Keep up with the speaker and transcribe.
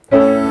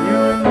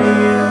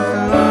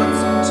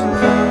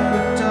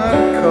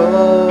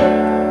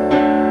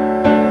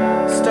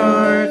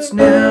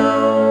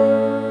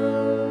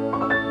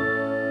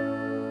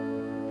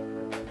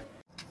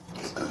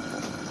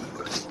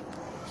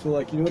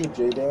You know what a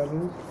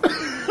JDAM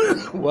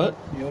is? What?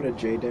 You know what a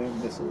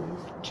JDAM missile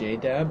is?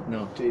 JDAB?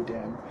 No.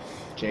 JDAM.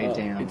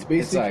 JDAM. It's basically...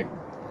 It's like,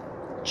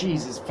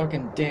 Jesus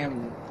fucking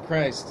damn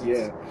Christ.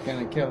 It's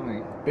gonna kill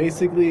me.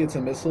 Basically, it's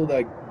a missile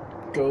that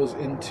goes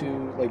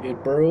into, like,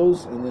 it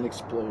burrows and then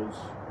explodes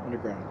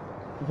underground.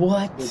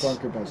 What? They're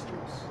bunker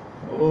busters.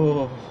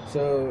 Oh.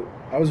 So,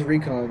 I was a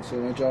recon, so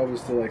my job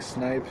was to, like,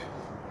 snipe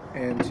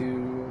and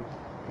to,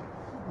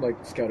 like,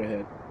 scout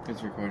ahead.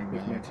 It's recording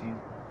with my team.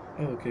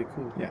 Oh, okay,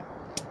 cool. Yeah.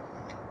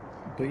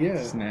 But yeah.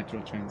 It's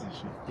natural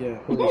transition. Yeah,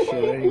 holy shit,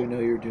 I didn't even know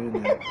you were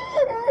doing that.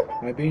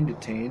 Am I being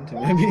detained?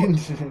 Am I being...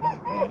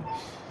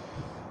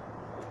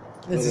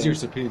 This is your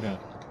subpoena.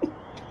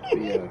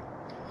 But yeah.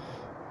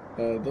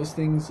 Those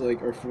things,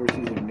 like, are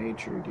forces of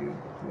nature, dude.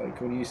 Like,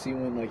 when you see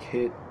one, like,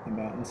 hit the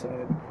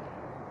mountainside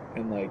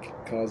and, like,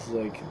 cause,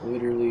 like,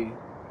 literally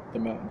the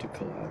mountain to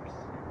collapse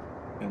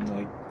and,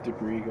 like,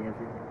 debris go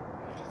everywhere.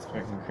 It's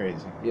fucking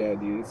crazy. Yeah,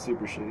 dude, it's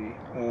super shitty.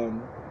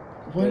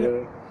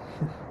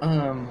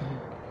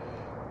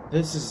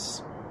 This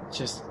is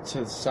just to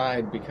the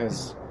side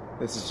because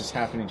this is just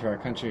happening to our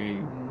country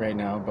right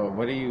now, but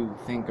what do you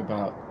think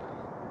about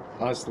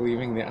us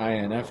leaving the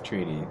INF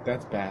treaty?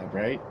 That's bad,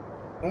 right?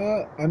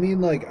 I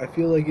mean, like, I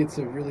feel like it's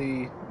a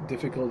really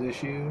difficult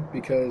issue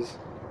because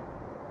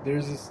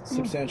there's this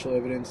substantial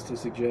evidence to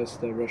suggest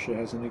that Russia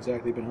hasn't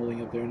exactly been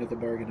holding up their end of the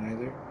bargain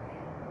either.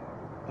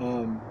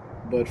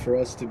 But for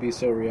us to be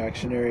so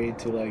reactionary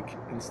to, like,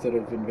 instead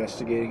of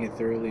investigating it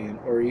thoroughly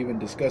or even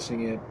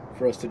discussing it,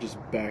 for us to just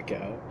back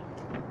out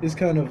is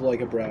kind of like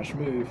a brash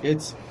move.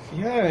 It's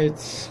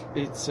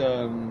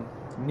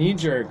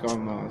knee-jerk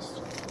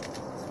almost.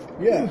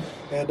 Yeah,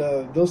 and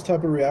those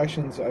type of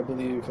reactions, I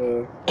believe,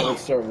 would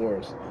start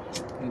wars,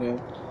 you know?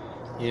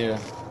 Yeah.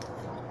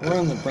 We're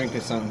on the brink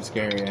of something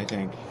scary, I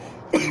think.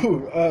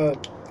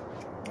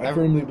 I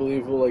firmly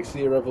believe we'll, like,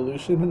 see a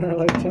revolution in our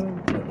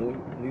lifetime,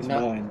 at least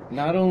mine.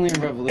 Not only a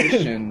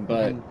revolution,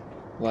 but,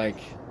 like,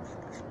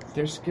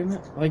 there's gonna,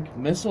 like,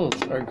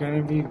 missiles are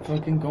gonna be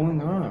fucking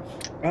going off.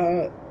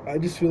 I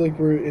just feel like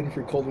we're in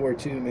for Cold War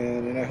II,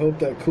 man, and I hope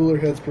that cooler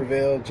heads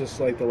prevail just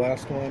like the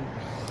last one.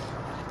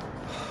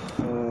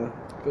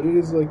 But it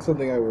is, like,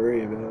 something I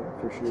worry about,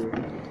 for sure.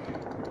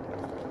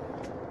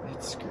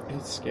 It's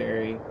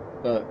scary,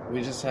 but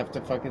we just have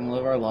to fucking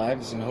live our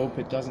lives and hope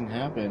it doesn't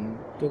happen.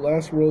 The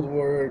last World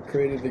War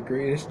created the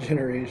greatest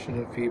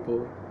generation of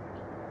people.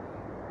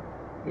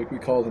 Like, we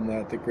call them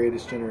that, the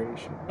greatest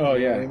generation. Oh,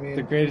 yeah. I mean?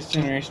 The greatest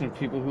generation of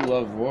people who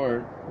love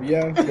war.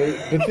 Yeah, but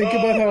think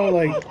about how,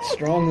 like,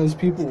 strong those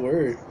people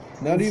were.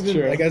 Not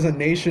even, like, as a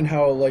nation,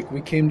 how, like, we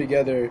came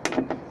together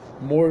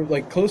more,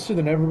 like, closer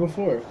than ever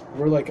before.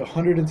 We're, like,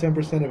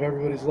 110% of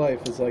everybody's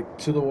life is, like,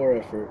 to the war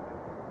effort.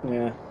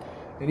 Yeah.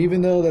 And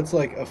even though that's,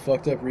 like, a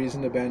fucked up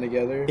reason to band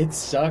together... It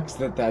sucks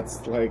that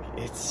that's, like,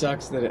 it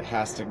sucks that it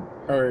has to,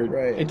 or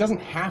right. It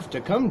doesn't have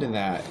to come to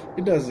that.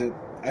 It doesn't.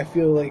 I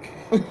feel like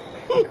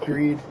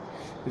greed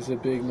is a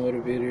big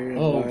motivator.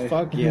 Oh,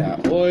 fuck yeah.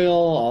 Oil,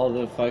 all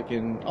the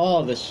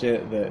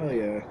shit that... Oh,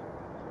 yeah.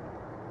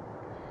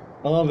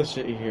 All the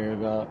shit you hear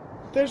about.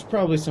 There's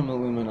probably some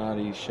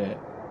Illuminati shit.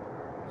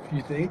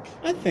 You think?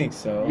 I think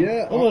so.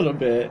 Yeah. A little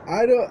bit.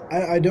 I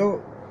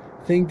don't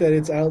think that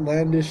it's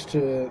outlandish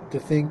to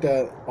think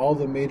that all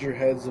the major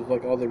heads of,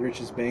 like, all the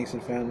richest banks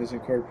and families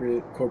and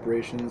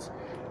corporations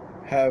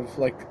have,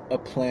 like, a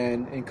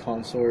plan in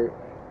consort,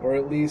 or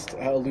at least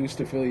a loose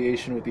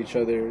affiliation with each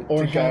other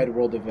to guide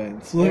world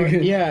events.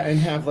 And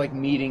have, like,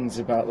 meetings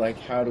about, like,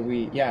 how do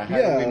we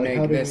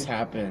make this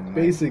happen?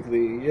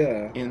 Basically,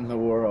 like, in the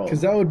world.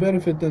 Because that would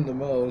benefit them the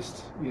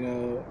most, you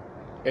know.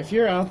 If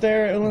you're out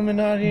there,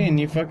 Illuminati, and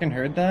you fucking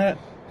heard that,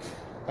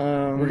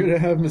 we're gonna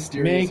have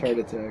mysterious heart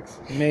attacks.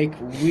 Make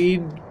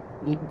weed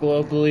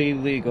globally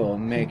legal.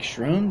 Make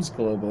shrooms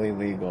globally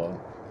legal.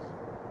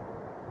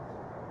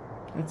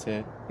 That's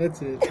it.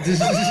 That's it.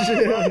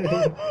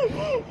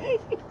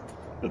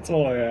 That's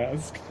all I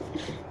ask.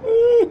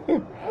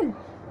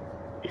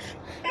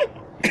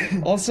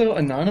 Also,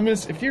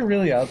 Anonymous, if you're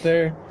really out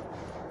there,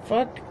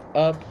 fuck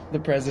up the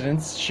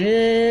president's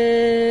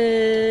shit.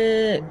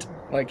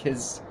 Like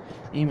his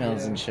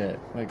emails and shit.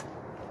 Like,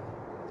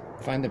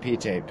 find the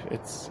P-tape.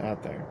 It's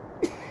out there.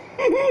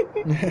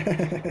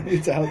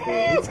 It's out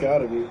there. It's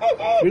gotta be.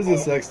 There's a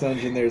sex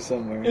dungeon there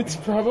somewhere. It's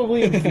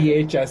probably a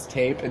VHS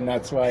tape, and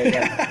that's why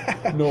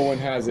no one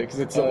has it, because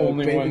it's the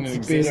only one in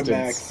existence.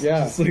 Betamax.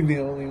 Yeah, it's like the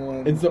only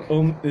one.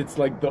 It's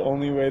like the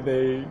only way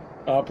they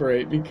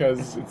operate,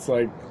 because it's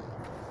like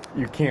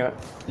you can't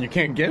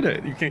get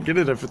it. You can't get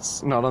it if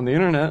it's not on the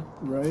internet.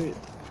 Right.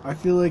 I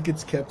feel like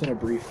it's kept in a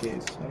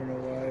briefcase. I don't know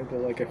why,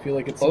 but, like, I feel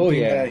like it's something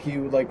that he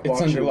would, like,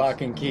 watch. It's under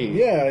lock and key.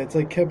 Yeah, it's,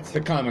 like, kept...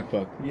 The comic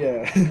book.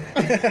 Yeah. God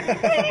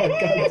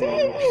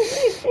damn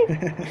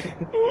it.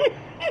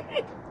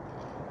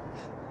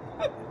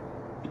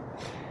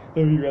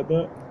 Have you read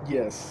that?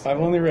 Yes.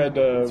 I've only read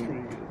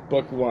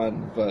book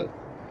 1, but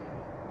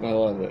I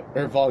love it.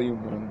 Or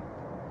volume 1.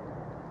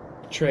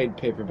 Trade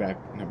paperback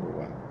number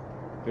 1.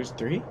 There's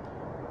 3?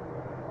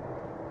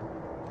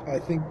 I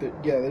think that,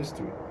 yeah, there's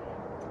 3.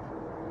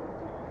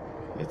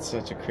 It's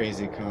such a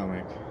crazy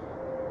comic.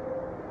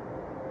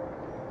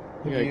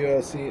 Have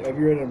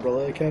you read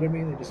Umbrella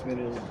Academy? They just made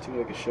it into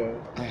like a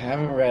show. I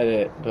haven't read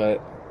it,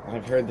 but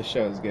I've heard the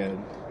show's good.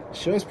 The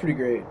show's pretty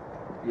great.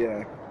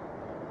 Yeah.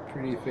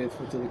 Pretty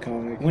faithful to the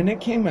comic. When it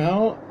came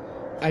out,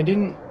 I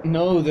didn't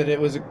know that it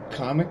was a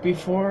comic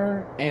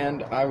before,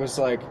 and I was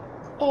like,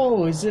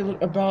 oh, is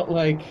it about,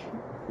 like,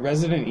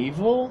 Resident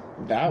Evil?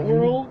 That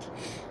world?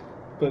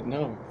 But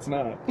no, it's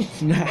not.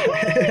 It's not.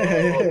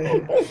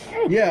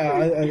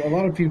 Yeah, a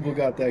lot of people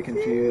got that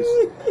confused.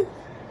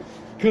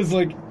 Because,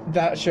 like,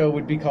 that show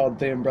would be called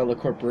The Umbrella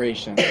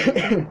Corporation.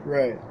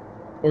 Right.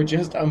 Or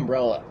just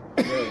Umbrella.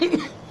 Right.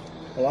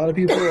 A lot of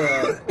people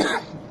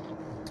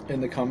in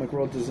the comic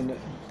world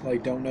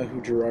don't know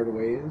who Gerard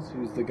Way is,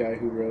 who's the guy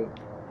who wrote,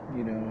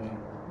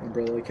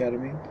 Umbrella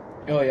Academy.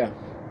 Oh, yeah.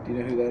 Do you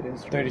know who that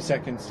is? 30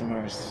 Seconds to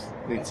Mars,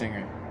 lead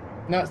singer.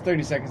 Not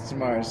 30 Seconds to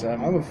Mars.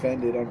 I'm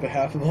offended on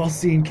behalf of all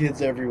scene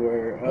kids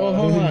everywhere. Well,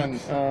 hold on.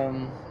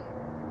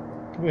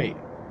 Wait.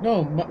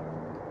 No,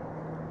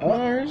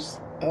 Mars?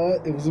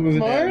 It was with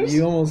Mars? an M.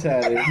 You almost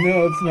had it.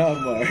 No, it's not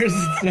Mars.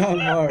 It's not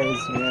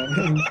Mars,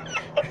 man.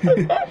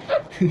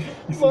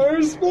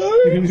 Mars?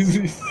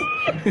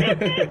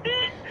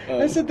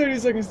 I said 30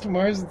 Seconds to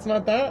Mars. It's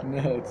not that?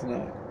 No, it's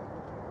not.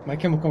 My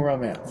Chemical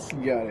Romance.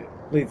 You got it.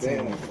 Lead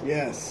singer.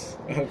 Yes.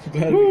 I'm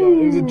glad we got it.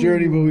 It was a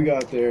journey, but we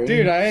got there.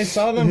 Dude, I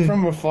saw them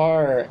from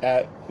afar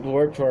at the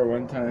Warped Tour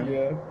one time.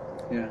 Yeah.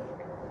 Yeah.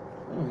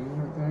 Oh, you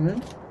want to come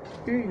in?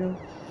 Here you go.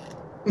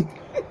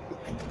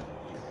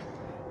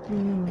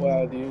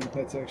 Wow, dude,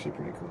 that's actually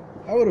pretty cool.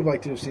 I would have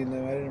liked to have seen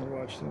them. I didn't ever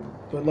watch them,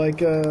 but like,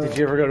 did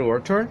you ever go to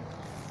Warped Tour?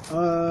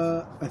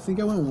 I think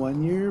I went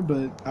 1 year,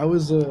 but I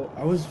was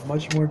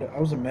much more. I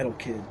was a metal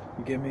kid.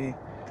 You get me?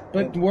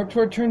 But Warped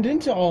Tour turned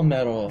into all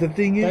metal. The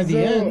thing is,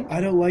 though,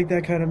 I don't like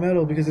that kind of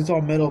metal because it's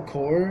all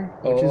metalcore,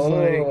 which is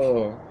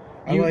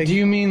like. Do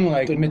you mean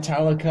like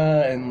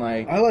Metallica and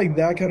like? I like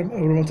that kind of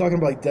metal. When I'm talking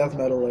about like death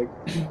metal, like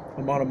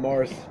Amon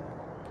Amarth.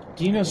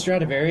 Do you know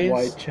Stratovarius?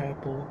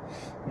 Whitechapel,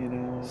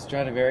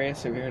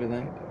 Stratovarius, have you heard of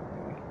them?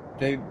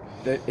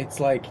 It's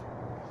like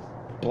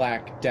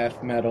black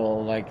death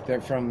metal, like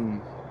they're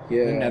from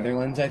the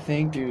Netherlands, I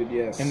think. Dude,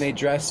 yes. And they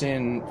dress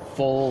in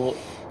full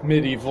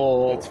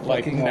medieval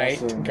like knight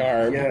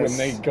garb when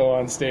they go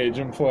on stage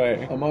and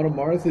play. Amon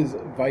Amarth is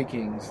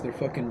Vikings. They're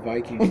fucking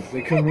Vikings.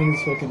 They come in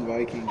as fucking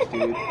Vikings,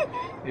 dude.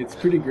 It's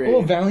pretty great.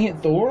 Oh,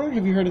 Valiant Thor?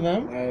 Have you heard of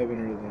them? I haven't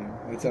heard of them.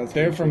 That sounds.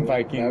 They're from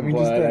Viking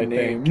blood, just I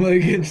name. think.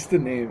 Like it's the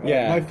name.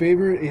 Yeah. My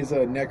favorite is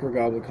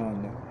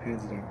Necrogoblicon, though,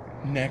 hands down.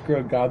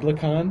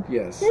 Necrogoblicon?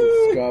 Yes,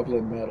 it's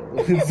goblin metal.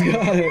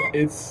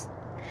 It's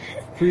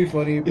pretty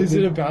funny. Is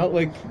it about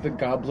like the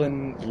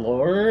goblin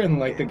lore and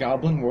like the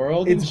goblin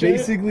world? It's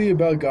basically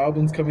about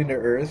goblins coming to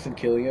Earth and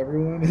killing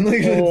everyone, and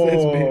like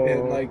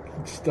and like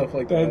stuff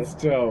like that. That's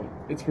dope.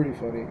 It's pretty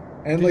funny.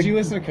 And did you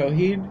listen to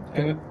Coheed?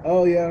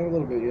 Oh yeah, a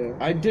little bit. Yeah.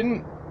 I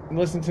didn't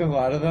listen to a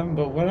lot of them,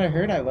 but what I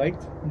heard I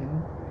liked. Mm-hmm.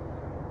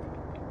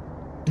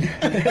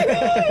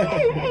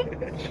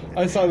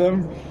 I saw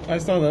them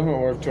at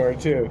Warped Tour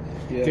too.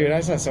 Yeah. Dude, I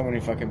saw so many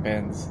fucking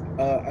bands.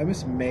 I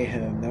miss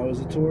Mayhem. That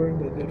was a tour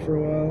they did for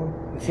a while.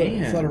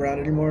 It's not around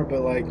anymore,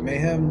 but like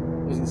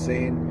Mayhem was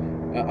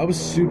insane. I was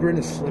super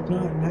into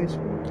Slipknot in high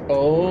school.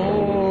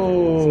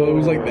 Oh, so it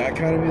was like that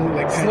kind of music,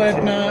 like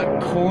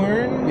Slipknot,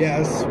 Korn.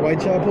 Yes,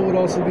 Whitechapel would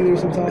also be there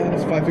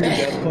sometimes. Five Finger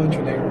Death Punch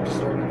when they were just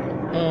starting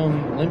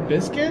out. Limp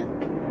Bizkit.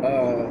 I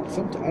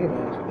don't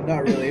know.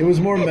 Not really. It was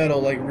more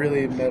metal, like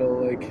really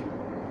metal, like.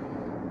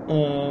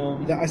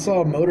 I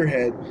saw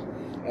Motorhead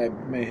at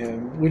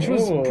Mayhem, which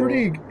was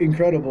pretty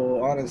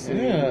incredible,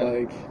 honestly. Yeah.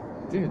 Like,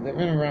 dude, they've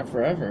been around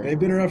forever. They've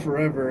been around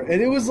forever,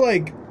 and it was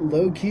like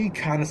low key,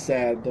 kind of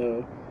sad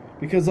though,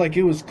 because like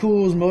it was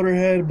cool as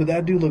Motorhead, but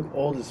that dude looked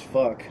old as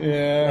fuck.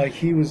 Yeah. Like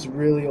he was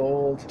really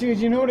old. Dude,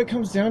 you know what it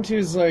comes down to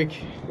is like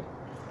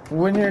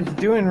when you're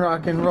doing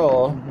rock and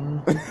roll.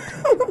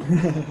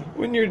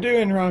 When you're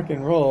doing rock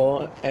and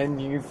roll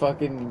and you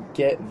fucking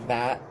get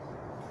that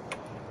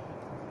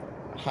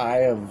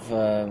high of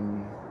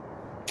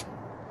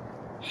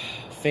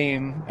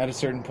fame at a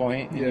certain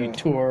point, and you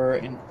tour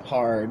and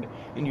hard,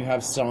 and you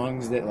have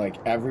songs that like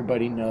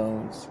everybody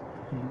knows,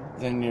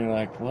 then you're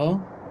like,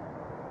 well,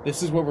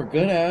 this is what we're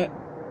good at.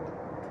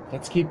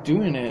 Let's keep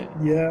doing it.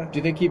 Yeah.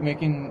 Do they keep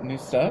making new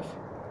stuff?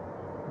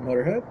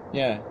 Motorhead?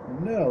 Yeah.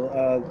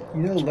 No.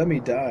 Lemmy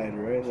died,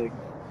 right? Like.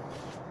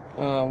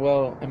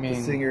 Well, I mean,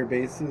 the singer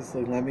bassist,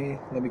 like Lemmy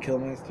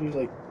Kilmister,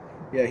 like,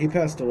 yeah, he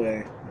passed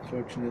away,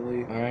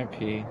 unfortunately.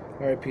 R.I.P.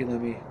 R.I.P.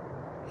 Lemmy.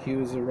 He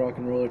was a rock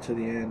and roller to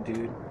the end,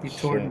 dude. He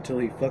toured until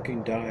he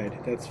fucking died.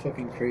 That's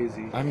fucking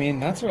crazy. I mean,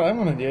 that's what I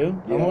want to do.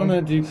 Yeah. I want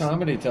to do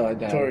comedy till I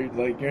die. Sorry,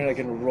 like, you're not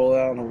gonna roll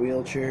out in a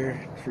wheelchair,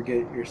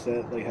 forget your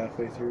set, like,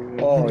 halfway through.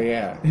 Oh,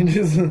 yeah.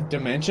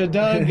 Dementia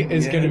Doug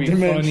is gonna be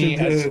funny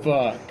as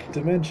fuck.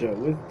 Dementia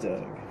with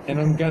Doug. And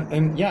I'm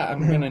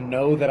gonna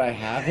know that I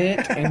have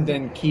it, and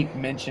then keep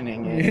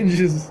mentioning it and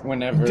just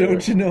whenever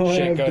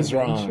shit goes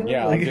wrong.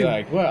 Yeah, I'll be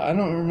like, well, I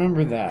don't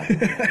remember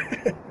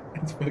that.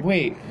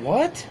 Wait,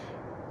 what?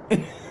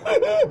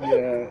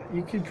 Yeah,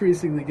 you could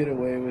basically get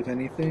away with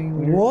anything.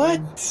 When you're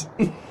What?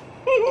 old.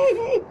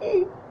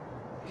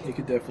 You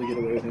could definitely get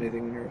away with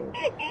anything when you're old.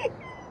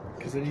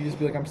 Because then you just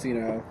be like, I'm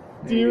senile.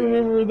 Do you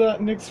remember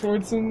that Nick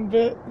Swartzen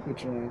bit?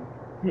 Which one?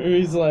 Where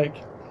he's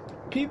like,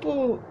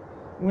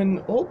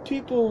 when old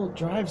people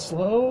drive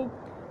slow,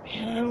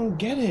 man, I don't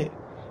get it.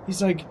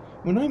 He's like,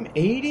 when I'm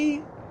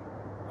 80,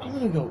 I'm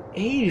gonna go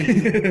 80.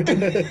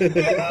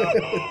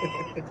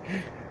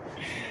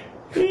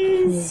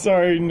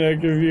 Sorry,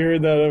 Nick, if you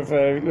heard that,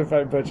 if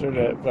I butchered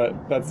it,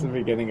 but that's the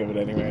beginning of it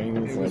anyway.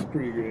 It was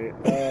pretty great.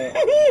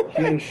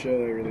 He had a show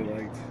I really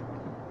liked.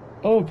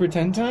 Oh,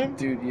 Pretend Time?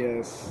 Dude,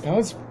 yes. That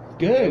was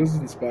good. I was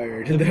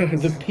inspired.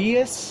 The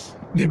Prius?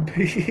 The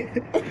P.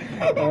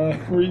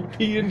 Where you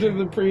pee into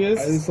the Prius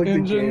I just like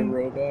engine? the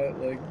gay robot,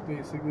 like,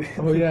 basically.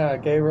 Oh, yeah,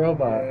 gay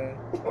robot. Yeah.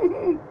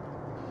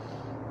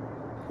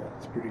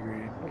 It's pretty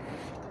great.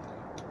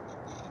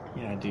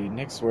 Yeah, dude,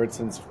 Nick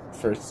Swartzen's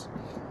first...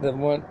 The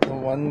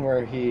one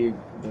where he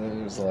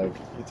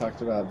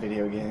talked about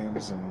video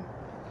games, and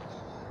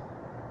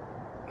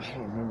I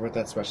don't remember what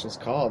that special's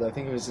called. I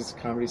think it was just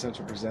Comedy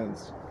Central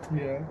Presents.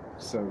 Yeah.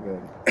 So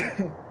good.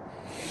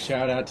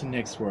 Shout out to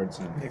Nick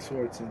Swartzen. Nick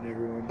Swartzen,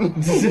 everyone.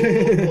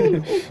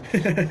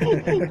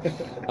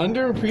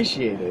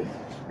 Underappreciated.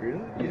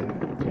 Really? Yeah.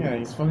 Yeah,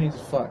 he's funny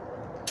as fuck.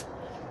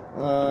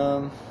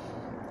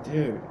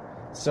 Dude.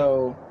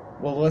 So,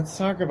 well, let's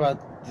talk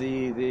about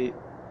you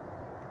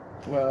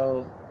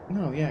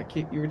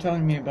were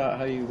telling me about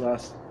how you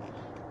lost...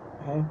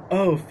 Huh?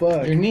 Oh,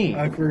 fuck. Your knee.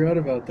 I forgot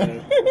about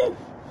that.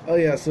 Oh,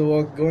 yeah, so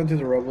while going through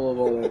the rubble of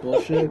all that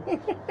bullshit,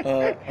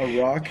 a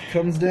rock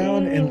comes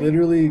down and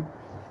literally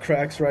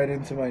cracks right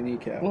into my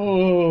kneecap.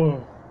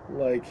 Oh.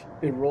 Like,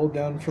 it rolled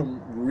down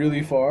from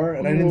really far,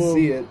 and I didn't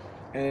see it,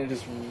 and it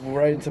just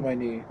right into my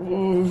knee.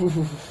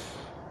 Ooh.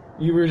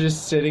 You were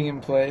just sitting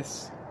in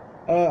place?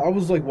 I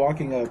was, like,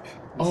 walking up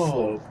the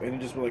slope, and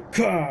it just went like,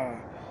 Kah!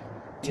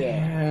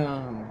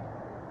 Damn.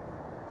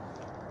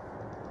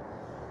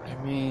 I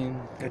mean...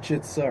 That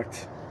shit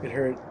sucked. It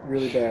hurt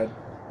really bad.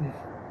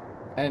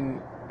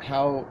 And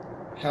how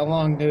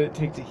long did it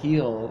take to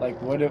heal?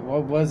 Like, what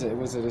was it?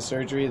 Was it a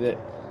surgery that...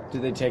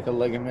 Did they take a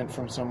ligament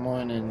from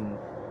someone and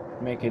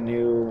make a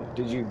new...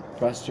 Did you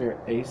bust your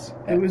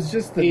ACL? It was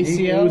just the ACL?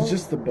 knee, it was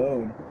just the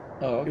bone.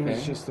 Oh, okay. It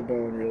was just the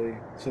bone, really.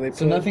 So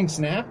nothing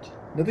snapped?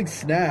 Nothing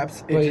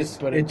snapped. But It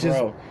broke.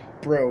 just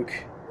broke.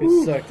 It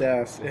Ooh. sucked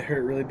ass. It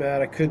hurt really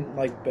bad. I couldn't,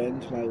 like,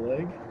 bend my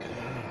leg.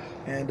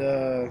 And,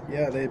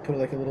 they put,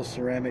 like, a little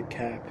ceramic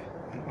cap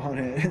on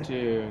it.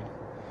 Dude.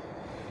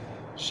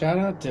 Shout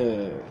out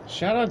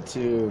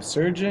to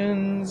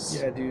surgeons.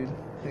 Yeah, dude.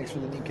 Thanks for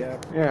the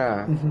kneecap.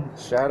 Yeah.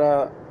 Shout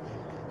out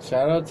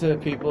to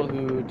people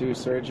who do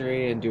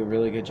surgery and do a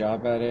really good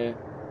job at it.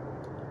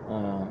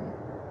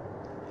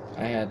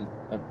 I had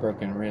a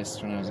broken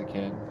wrist when I was a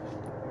kid.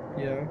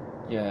 Yeah.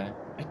 Yeah.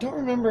 I don't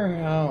remember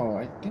how.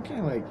 I think I,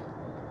 like,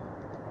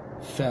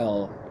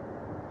 fell.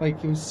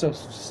 Like, it was so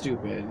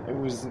stupid. It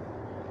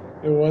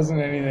wasn't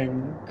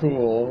anything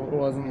cool. It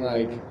wasn't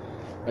like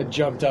I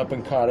jumped up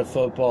and caught a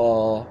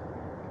football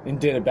and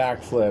did a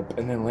backflip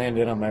and then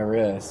landed on my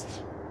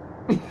wrist.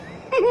 I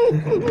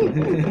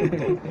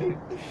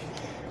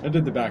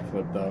did the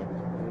backflip, though.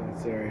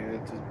 Sorry, I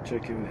had to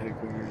check in with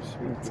headquarters.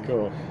 It's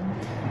cool.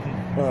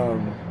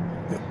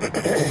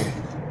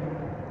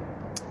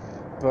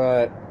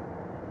 But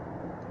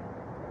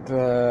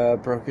the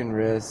broken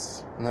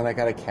wrist, and then I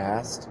got a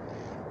cast,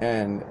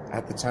 and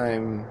at the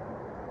time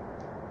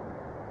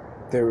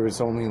there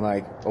was only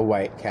like a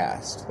white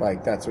cast,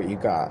 like that's what you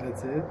got.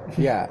 That's it?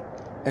 Yeah.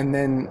 And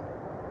then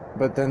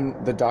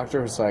the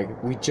doctor was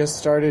like, we just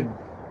started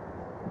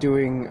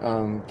doing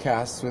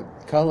casts with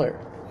color,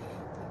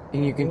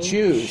 and you can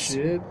choose.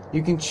 Shit.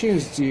 You can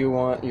choose. Do you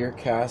want your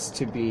cast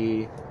to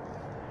be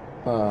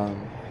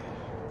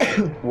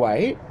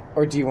white,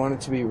 or do you want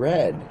it to be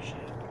red?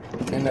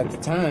 And at the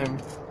time,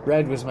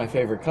 red was my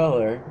favorite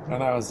color,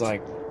 and I was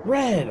like,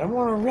 red! I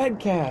want a red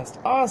cast!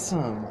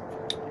 Awesome!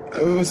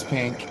 It was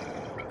pink.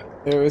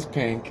 It was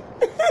pink.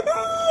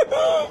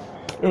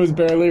 It was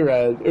barely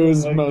red. It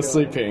was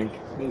mostly pink.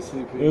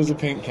 Mostly pink. It was a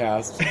pink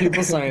cast.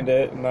 People signed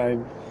it, and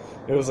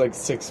it was like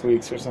 6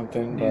 weeks or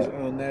something. He's But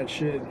on that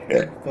shit.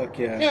 Fuck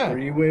yeah. Yeah. Were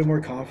you way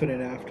more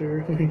confident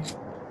after?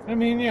 I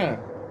mean, yeah.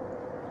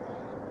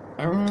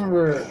 I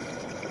remember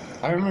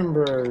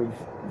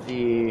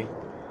the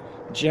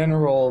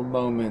general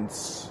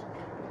moments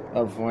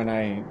of when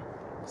I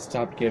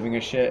stopped giving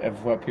a shit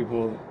of what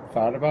people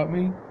thought about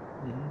me.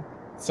 Mm-hmm.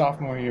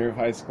 Sophomore year of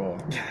high school.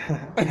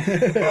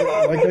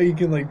 I like how you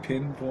can like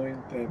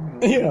pinpoint that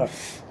moment. Yeah.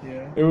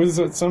 Yeah. It was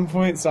at some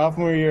point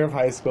sophomore year of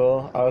high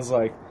school. I was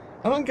like,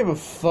 I don't give a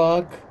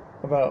fuck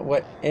about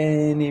what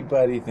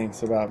anybody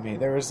thinks about me.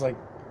 There was like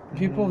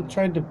people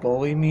tried to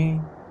bully me,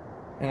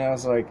 and I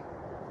was like,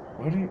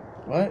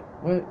 what?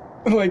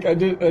 Like I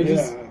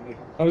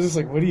was just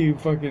like, what do you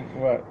fucking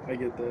what? I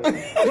get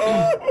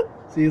that.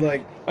 See,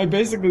 like I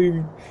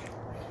basically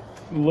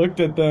looked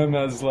at them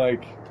as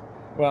like,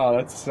 wow,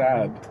 that's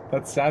sad.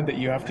 That's sad that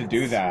you have to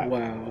do that.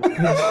 Wow.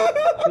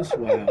 Just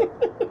wow.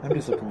 I'm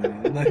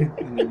disappointed. And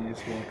then you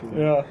just walk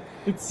away. Yeah.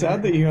 It's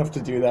sad that you have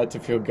to do that to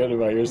feel good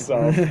about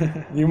yourself.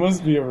 You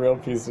must be a real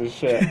piece of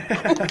shit.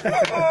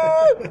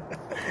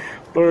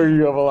 Or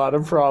you have a lot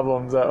of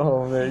problems at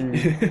home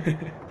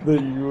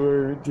that you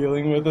were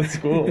dealing with at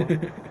school.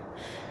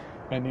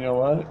 And you know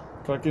what?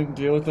 Fucking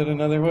deal with it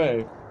another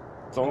way.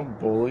 Don't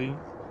bully.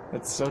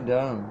 That's so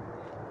dumb.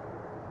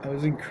 I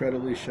was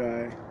incredibly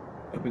shy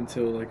up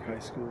until like high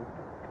school.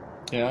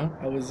 Yeah?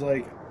 I was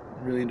like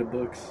really into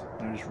books.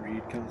 I just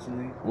read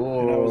constantly. Whoa.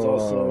 And I was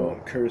also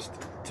cursed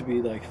to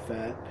be like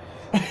fat.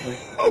 Like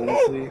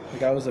honestly,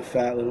 like I was a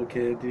fat little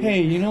kid, dude.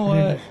 Hey, you know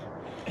what?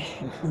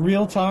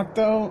 Real talk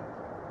though,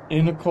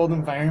 in a cold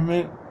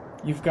environment,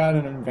 you've got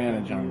an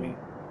advantage on me.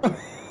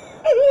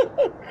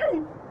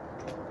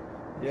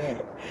 Yeah.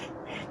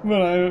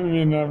 But I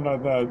mean, I'm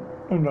not that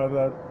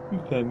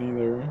thin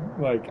either.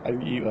 Like, I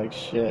eat like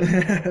shit.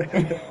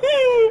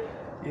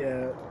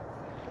 Yeah.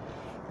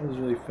 I was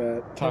really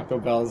fat. Taco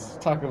Bell's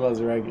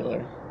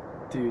regular.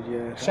 Dude,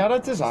 yeah. Shout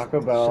out to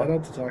Taco Bell. Shout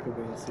out to Taco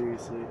Bell,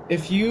 seriously.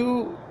 If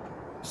you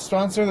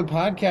sponsor the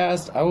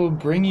podcast, I will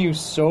bring you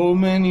so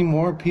many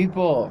more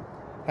people.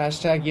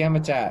 Hashtag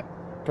Yamatat.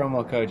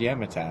 Promo code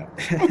Yamatat.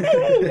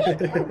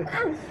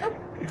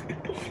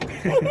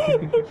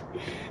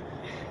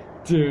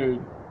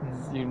 Dude,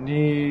 your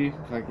knee,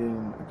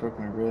 fucking, I broke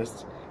my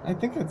wrist. I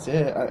think that's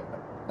it. I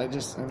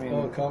mean...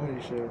 Oh,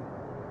 comedy show.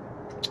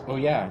 Oh,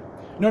 yeah.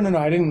 No,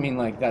 I didn't mean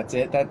like, that's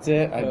it. I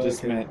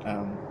just okay. meant,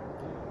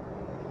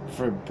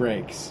 for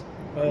breaks.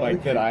 Okay.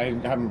 That I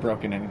haven't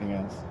broken anything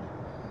else.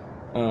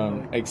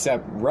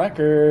 Except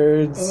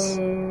records.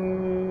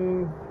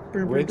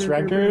 Which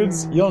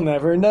records? You'll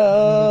never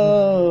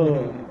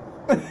know.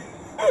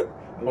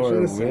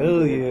 Or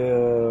will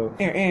you?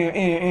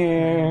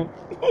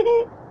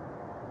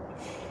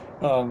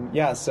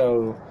 Yeah,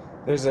 so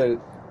there's a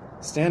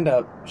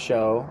stand-up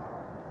show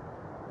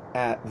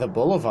at the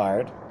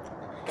Boulevard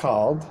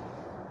called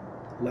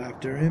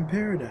Laughter in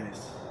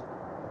Paradise.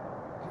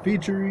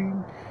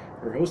 Featuring,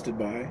 or hosted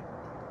by,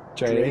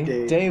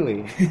 Dre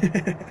Daily.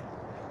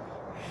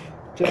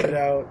 Check it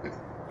out.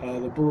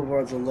 The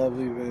Boulevard's a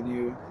lovely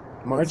venue.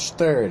 March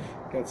 3rd.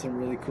 Got some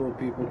really cool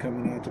people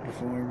coming out to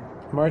perform.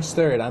 March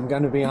 3rd, I'm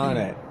going to be on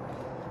it.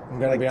 I'm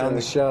going to be on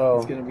the show.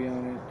 He's going to be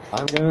on it.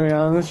 I'm going to be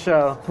on the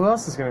show. Who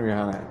else is going to be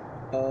on it?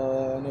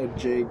 I know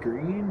Jay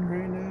Green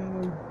right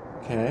now.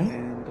 Okay.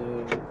 And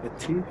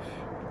Atif.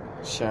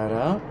 Shout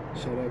out.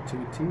 Shout out to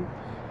Atif.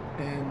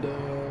 And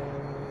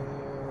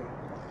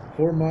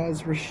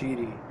Hormaz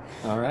Rashidi.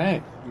 All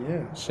right.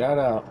 Yeah. Shout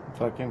out.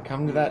 Fucking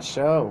come to that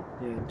show.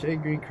 Yeah, Jay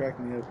Green cracked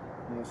me up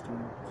last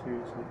time.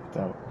 Seriously.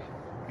 Dope.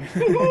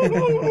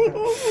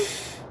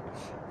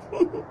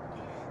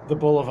 The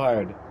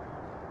Boulevard.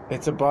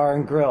 It's a bar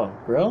and grill.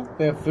 Grill?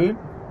 They have food?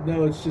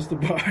 No, it's just a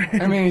bar.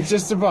 I mean, it's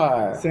just a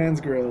bar.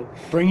 Sans Grill.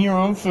 Bring your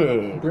own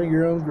food. Bring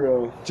your own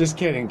grill. Just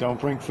kidding. Don't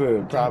bring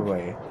food,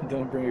 probably.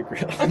 Don't bring a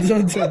grill.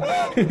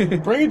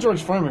 Bring a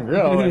George Foreman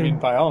grill. I mean,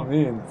 by all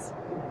means.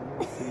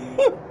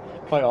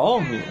 By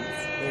all means.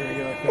 There we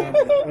go. I found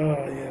it.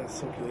 Oh,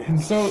 yes. Okay.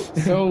 So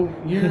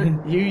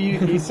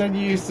you said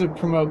you used to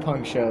promote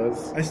punk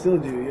shows. I still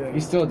do, yeah.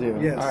 You still do?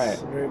 Yes. All right.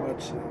 Very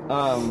much so.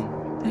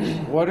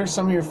 What are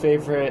some of your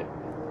favorite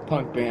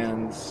punk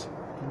bands?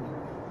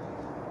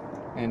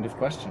 End of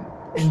question.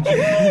 Well,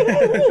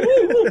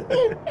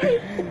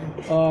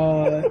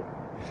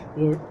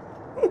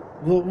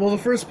 the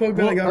first punk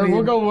band that got me...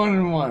 We'll go one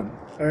and one.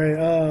 All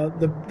right,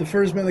 the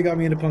first band that got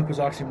me into punk was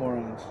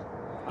Oxymorons.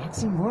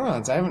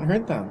 Oxymorons? I haven't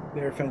heard them.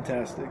 They're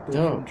fantastic.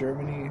 They're from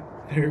Germany.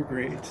 They're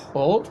great.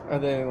 Old? Are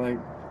they like...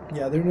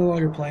 Yeah, they're no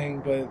longer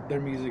playing, but their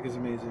music is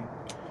amazing.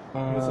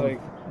 It's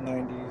like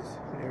 90s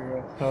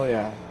era. Oh,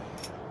 yeah.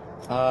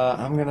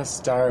 I'm going to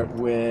start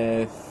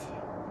with...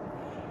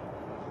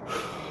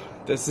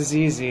 This is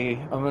easy.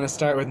 I'm going to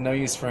start with No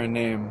Use for a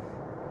Name.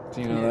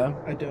 Do you know them?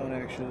 I don't,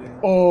 actually.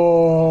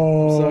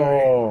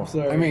 Oh! I'm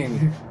sorry. I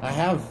mean, I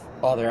have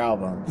all their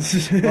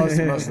albums. most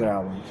of their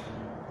albums.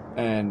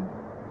 And,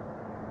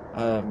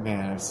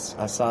 man, I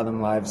saw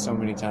them live so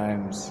many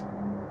times.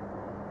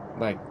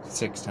 Like,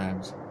 6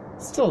 times.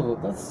 Still,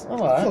 that's a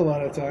lot. That's a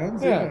lot of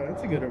times. Yeah,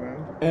 that's a good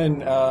amount.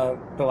 And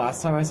the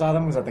last time I saw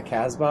them was at the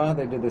Casbah.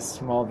 They did this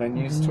small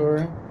venues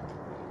tour.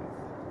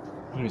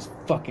 It was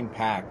fucking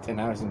packed, and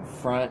I was in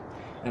front,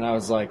 and I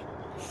was like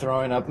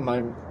throwing up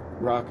my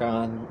rock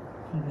on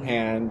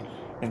hand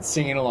and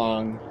singing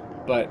along,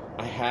 but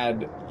I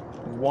had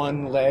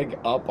one leg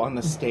up on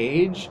the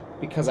stage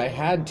because I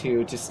had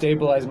to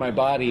stabilize my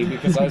body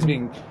because I was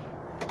being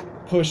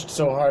pushed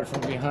so hard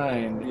from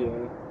behind.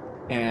 Yeah.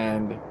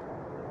 And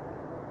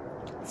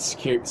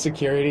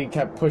security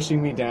kept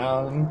pushing me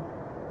down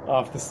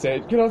off the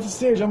stage. Get off the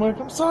stage. I'm like,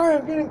 I'm sorry,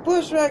 I'm getting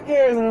pushed back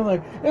here. And then I'm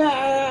like,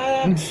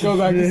 go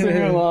back to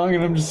singing along,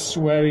 and I'm just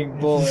sweating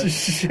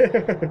bullets.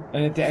 And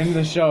at the end of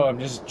the show, I'm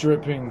just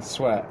dripping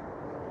sweat.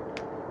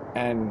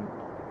 And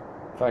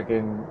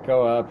fucking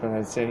go up, and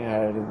I say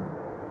hi to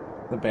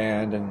the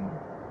band, and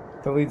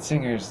the lead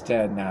singer's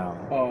dead now.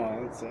 Oh,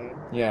 that's sad.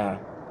 Yeah.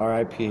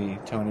 R.I.P.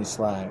 Tony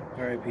Sly.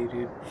 R.I.P.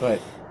 dude.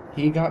 But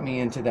he got me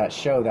into that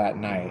show that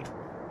night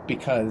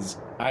because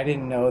I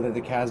didn't know that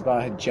the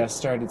Casbah had just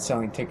started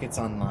selling tickets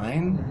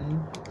online.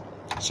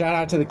 Mm-hmm. Shout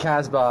out to the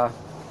Casbah,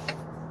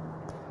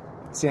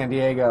 San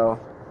Diego.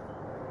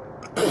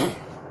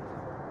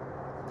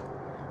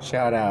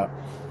 Shout out.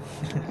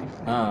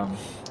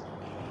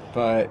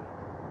 But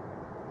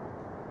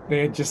they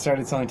had just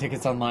started selling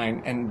tickets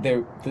online, and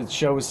the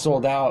show was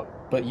sold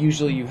out, but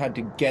usually you had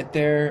to get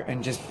there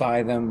and just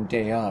buy them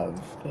day of.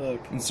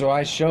 Fuck. And so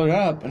I showed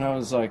up, and I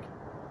was like,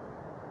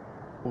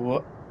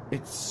 what?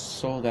 It's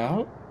sold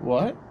out?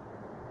 What?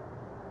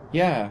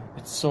 Yeah,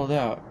 it's sold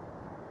out.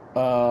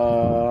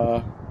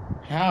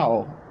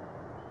 How?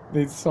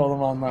 They sold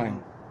them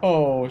online.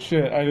 Oh,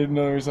 shit, I didn't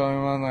know they were selling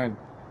them online.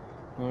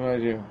 What do I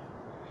do?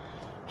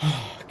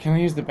 Can I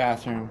use the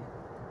bathroom?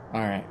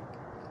 Alright.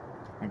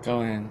 I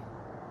go in.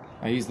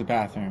 I use the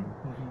bathroom.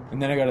 Mm-hmm.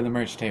 And then I go to the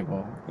merch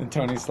table. And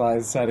Tony Sly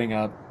is setting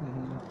up.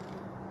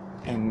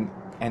 Mm-hmm.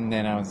 And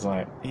then I was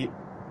like...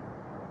 can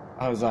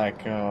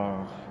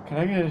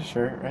I get a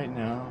shirt right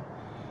now?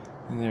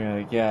 And they were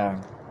like,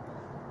 yeah.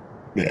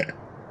 Yeah.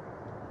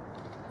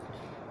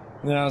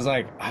 And then I was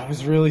like, I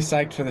was really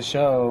psyched for the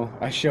show.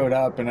 I showed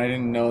up and I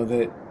didn't know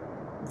that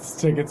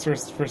tickets were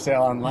for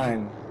sale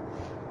online.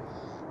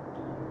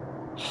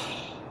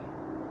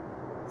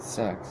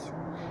 Sucks.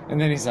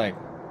 And then he's like,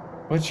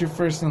 what's your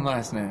first and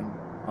last name?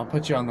 I'll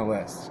put you on the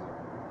list.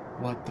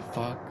 What the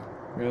fuck?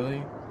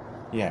 Really?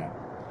 Yeah.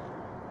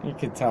 He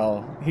could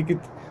tell.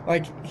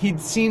 He'd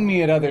seen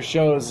me at other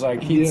shows,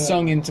 he'd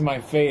sung into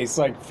my face,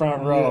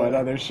 front row at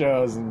other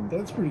shows. And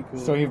that's pretty cool.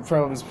 So he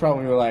was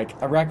probably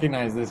like, I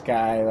recognize this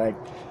guy,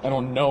 I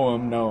don't know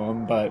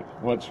him, but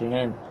what's your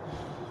name?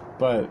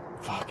 But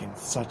fucking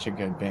such a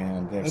good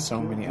band. They have so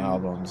cool, many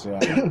albums,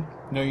 yeah.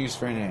 No use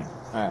for a name.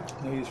 Alright.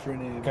 No use for a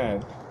name. Go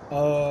ahead.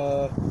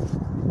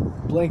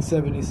 Blank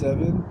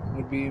 77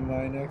 would be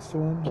my next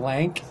one.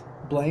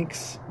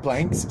 Blanks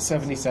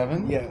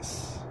 77?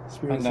 Yes.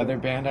 Another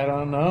band I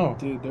don't know.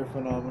 Dude, they're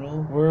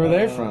phenomenal. Where are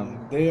they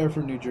from? They are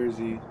from New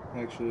Jersey,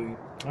 actually.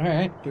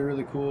 Alright. They're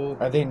really cool.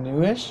 Are they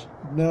newish?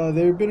 No,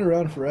 they've been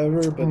around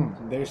forever,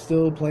 but they're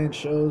still playing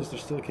shows. They're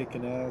still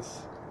kicking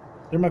ass.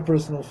 They're my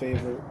personal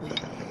favorite.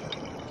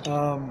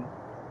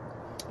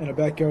 In a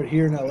backyard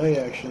here in LA,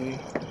 actually,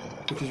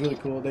 which is really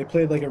cool. They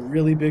played a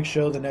really big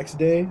show the next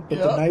day, but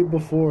the night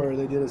before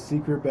they did a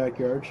secret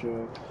backyard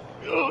show.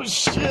 Oh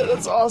shit,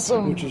 that's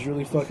awesome! Which is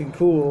really fucking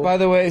cool. By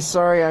the way,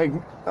 sorry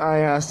I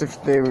asked if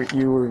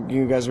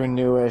you guys were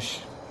newish.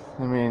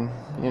 I mean,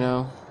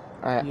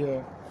 I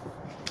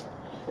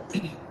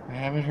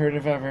haven't heard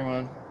of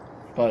everyone,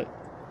 but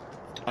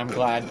I'm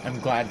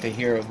glad to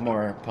hear of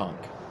more punk.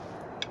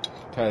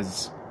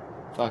 'Cause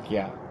fuck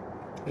yeah.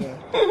 Yeah.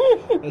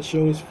 That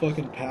show was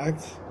fucking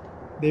packed.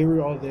 They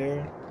were all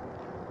there.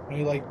 And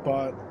he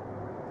bought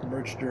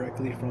merch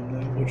directly from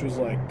them, which was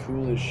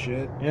cool as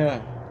shit.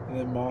 Yeah. And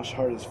then mosh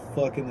hard as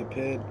fuck in the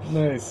pit.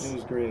 Nice. It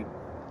was great.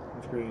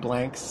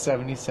 Blank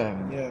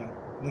 77. Yeah.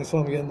 And I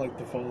saw them again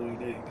the following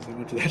day because I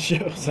went to that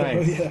show. So,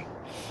 nice. Yeah.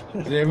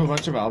 Do they have a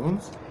bunch of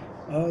albums?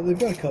 They've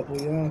got a couple,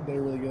 yeah.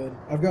 They're really good.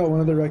 I've got one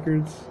of their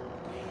records.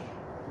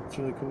 It's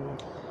really cool.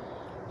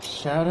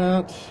 Shout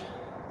out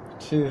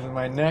to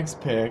my next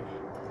pick.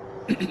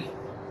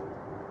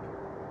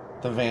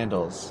 The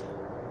Vandals.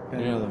 You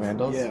know the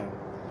Vandals? Yeah.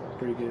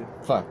 Pretty good.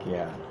 Fuck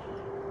yeah.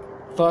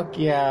 Fuck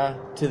yeah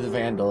to the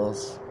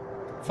Vandals.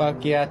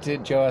 Fuck yeah to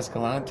Joe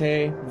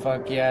Escalante.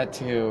 Fuck yeah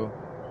to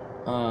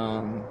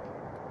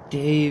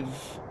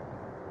Dave.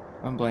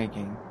 I'm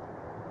blanking.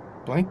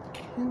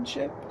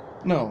 Blankenship?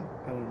 No.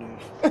 I don't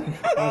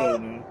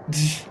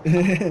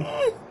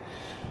know.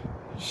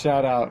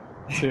 Shout out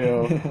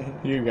to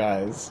you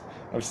guys.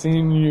 I've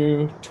seen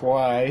you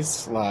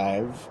twice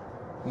live.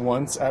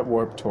 Once at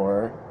Warped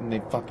Tour, and they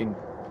fucking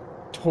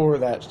tore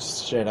that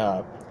shit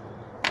up.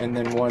 And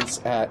then once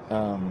at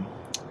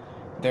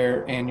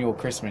their annual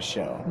Christmas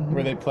show,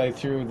 where they play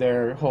through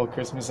their whole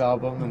Christmas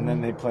album, and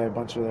then they play a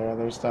bunch of their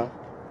other stuff.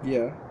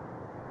 Yeah.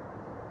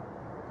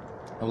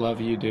 I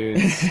love you,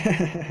 dudes.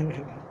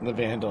 The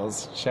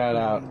Vandals. Shout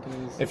out.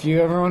 If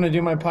you ever want to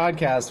do my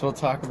podcast, we'll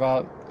talk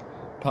about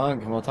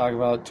punk, and we'll talk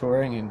about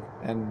touring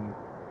and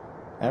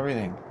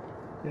everything.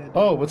 Yeah,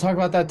 we'll talk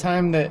about that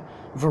time that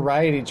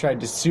Variety tried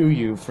to sue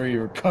you for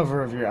your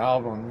cover of your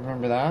album.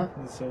 Remember that?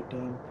 That's so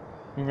dumb.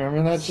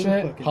 Remember that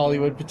shit?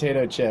 Hollywood dumb.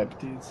 Potato Chip.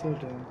 Dude, so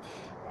dumb.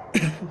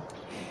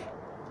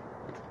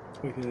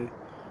 Okay.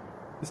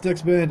 This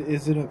next band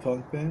isn't a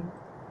punk band,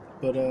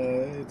 but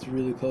it's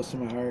really close to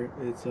my heart.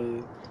 It's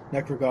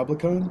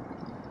Necrogoblicon.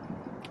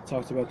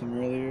 Talked about them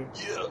earlier.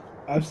 Yeah.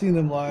 I've seen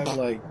them live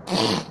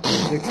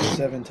 6 or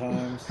 7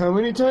 times. How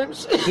many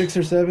times? 6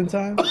 or 7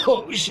 times.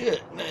 Oh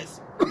shit! Nice.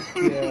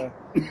 Yeah.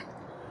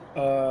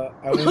 I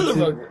went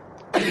to...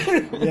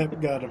 Yep,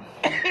 got him.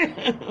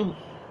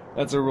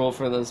 That's a rule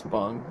for this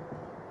bong.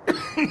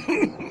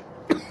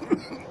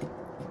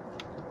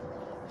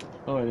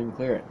 Oh, I didn't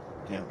clear it.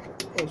 Yeah.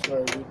 Oh,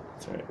 sorry, dude.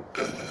 It's alright.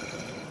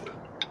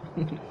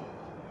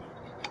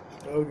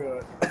 Oh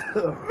god.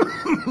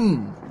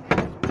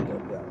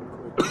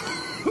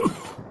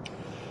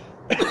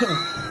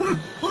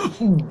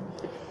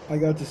 I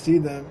got to see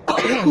them.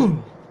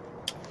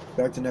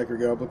 Back to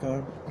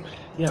Necrogoblicon.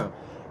 Yeah.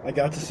 I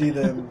got to see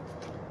them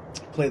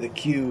play the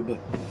Cube,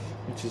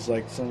 which is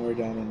like somewhere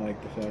down in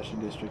like the fashion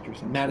district or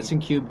something. Madison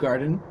Cube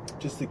Garden.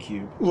 Just the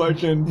Cube.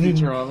 Like in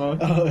Futurama.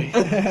 Oh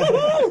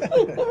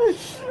yeah.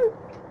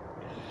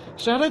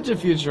 Shout out to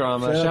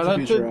Futurama.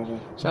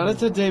 Shout out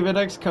to David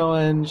X.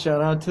 Cohen.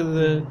 Shout out to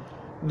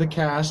the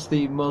cast,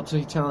 the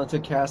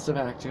multi-talented cast of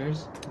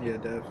actors. Yeah,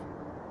 Dev.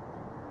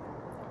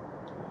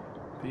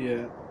 But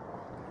yeah.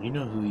 You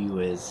know who you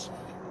is.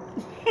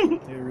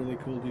 They're really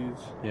cool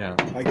dudes. Yeah.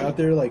 I got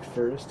there like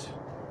first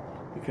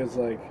because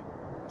like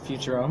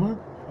Futurama?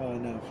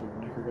 No, for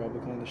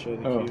Necrogoblicon, the show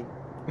the Cube.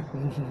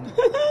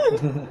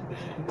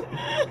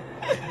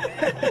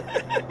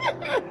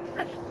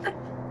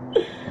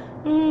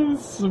 Oh, this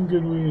is some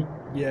good weed.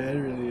 Yeah, it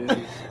really is.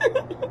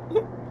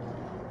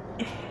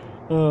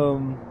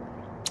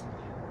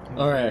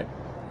 Alright.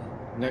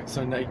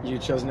 So you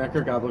chose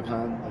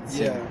Necrogoblicon. Let's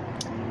see. Yeah.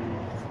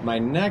 My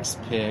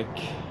next pick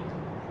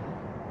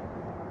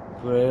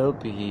will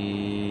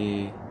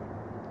be...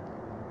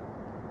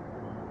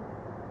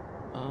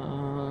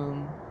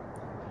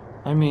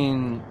 I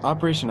mean,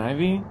 Operation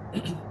Ivy?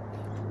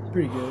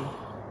 Pretty good.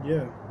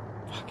 Yeah.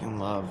 Fucking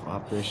love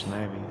Operation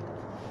Ivy.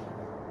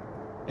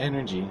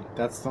 Energy.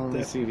 That's the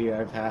only CD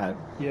I've had.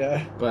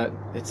 Yeah. But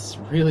it's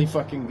really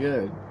fucking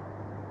good.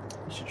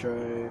 You should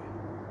try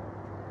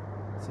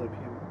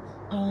Subhumans.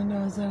 Oh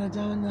no, that I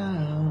don't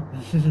know.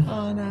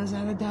 Oh no,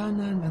 that I don't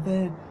know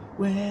nothing.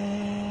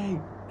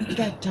 Wait,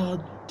 get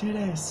told to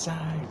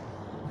decide.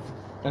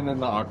 And then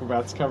the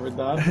Aquabats covered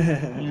that.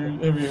 Have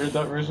you heard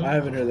that version? I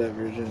haven't heard that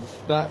version.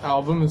 That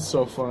album is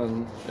so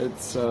fun.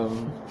 It's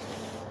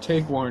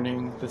Take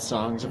Warning, the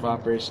songs of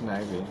Operation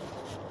Ivy.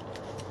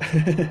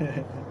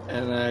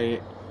 And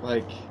I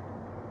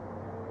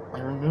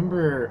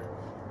remember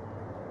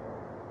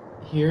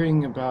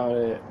hearing about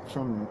it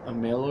from a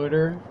mail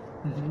order,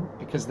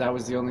 because that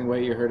was the only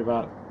way you heard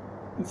about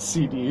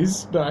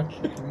CDs back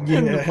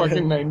in the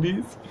fucking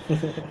 90s.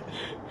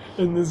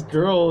 And this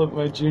girl at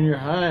my junior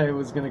high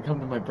was going to come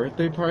to my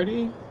birthday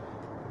party,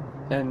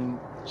 and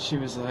she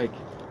was like,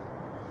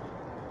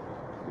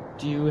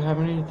 do you have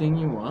anything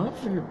you want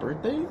for your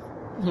birthday?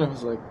 And I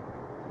was like,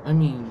 I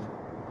mean...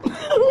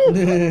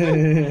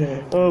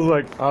 I was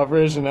like,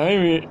 Operation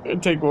Ivy,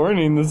 Take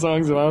Warning, the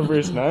songs of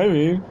Operation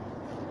Ivy.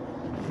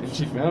 And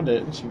she found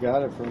it, and she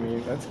got it for me.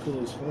 That's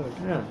cool as fuck.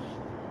 Yeah.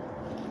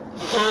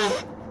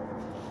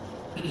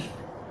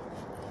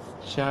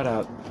 Shout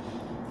out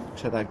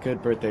to that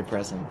good birthday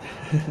present.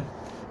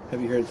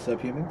 Have you heard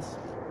Subhumans?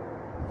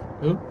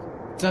 Who?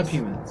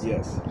 Subhumans.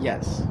 Yes.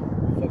 Yes.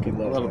 Fucking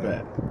love a little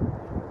that.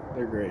 bit.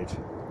 They're great.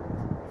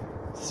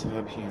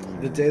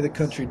 Subhumans. The Day the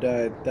Country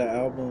Died, that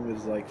album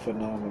is like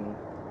phenomenal.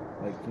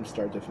 Like from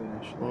start to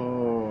finish.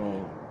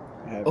 Oh.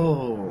 I have it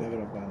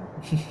on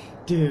vinyl.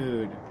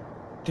 Dude.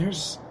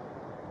 There's...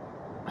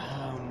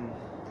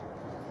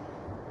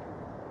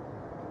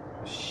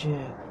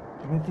 Shit.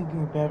 Am I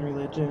thinking of Bad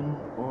Religion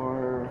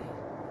or...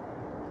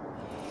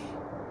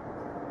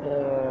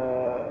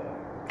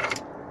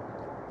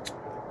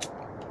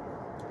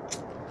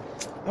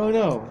 Oh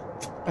no.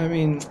 I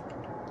mean,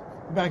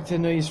 back to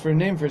No Use for a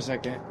Name for a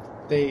second.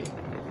 They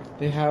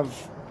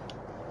have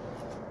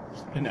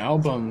an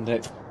album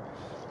that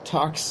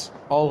talks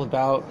all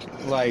about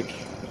like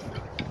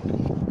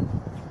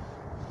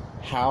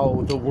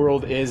how the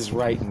world is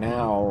right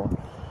now,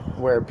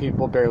 where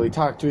people barely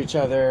talk to each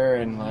other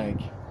and like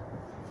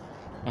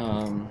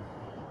oh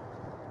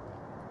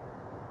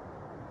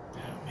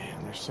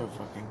man, they're so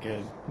fucking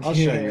good. I'll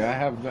show you.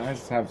 I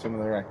just have some of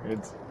the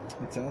records.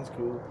 It sounds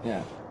cool.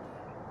 Yeah.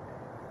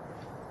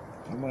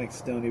 I'm like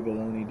Stony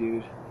Baloney,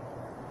 dude.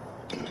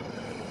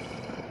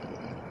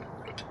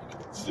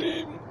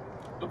 See,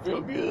 I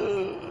feel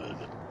good.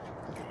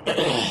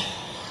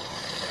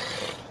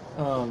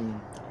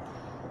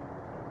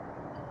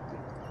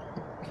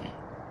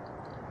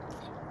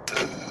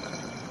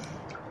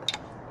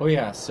 Oh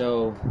yeah,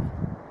 so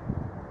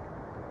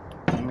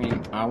I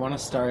mean, I want to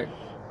start.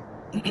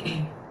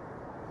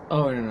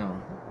 Oh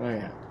no. Oh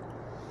yeah.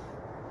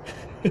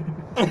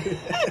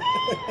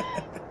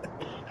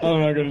 I'm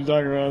not going to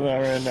talk about that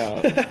right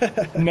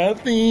now.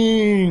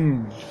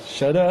 Nothing.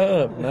 Shut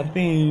up.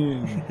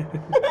 Nothing.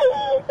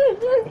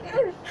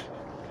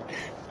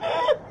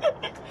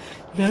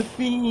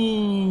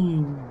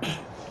 Nothing.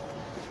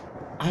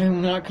 I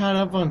am not caught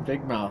up on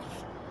Big Mouth.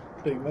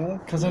 Big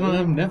Mouth? Because I don't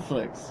have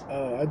Netflix.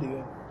 Oh, I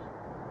do.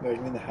 Like,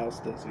 I mean, the house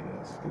does, I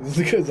guess.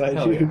 Because I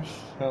Hell do. yeah.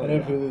 Hell I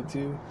have yeah. Hulu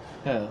too.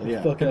 Hell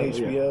yeah. Fucking Hell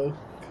HBO. Yeah.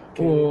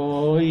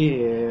 Oh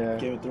yeah.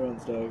 Game of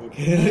Thrones, dog.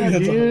 Okay. Yeah,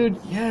 dude.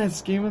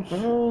 Yes, Game of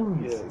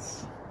Thrones.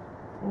 Yes.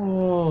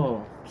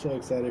 Oh. I'm so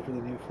excited for the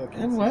new fucking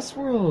And season.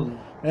 Westworld.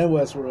 And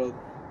Westworld.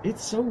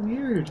 It's so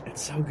weird.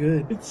 It's so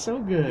good. It's so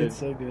good. It's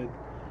so good.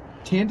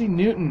 Tandy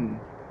Newton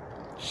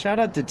Shout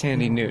out to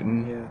Tandy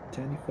Newton. Yeah,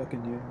 Tandy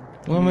fucking Newton.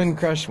 Woman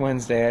Crush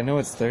Wednesday. I know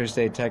it's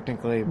Thursday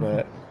technically,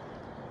 but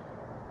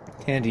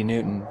Tandy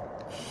Newton.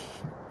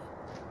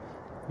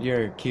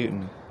 You're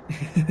cutin'.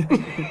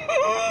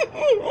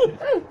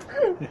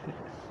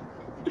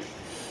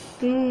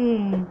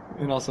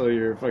 And also,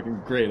 you're a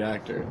fucking great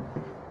actor.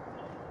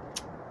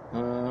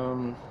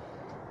 Oh,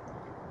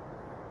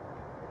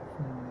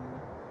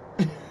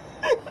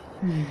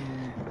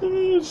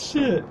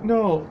 shit.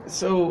 No,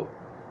 so,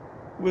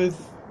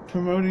 with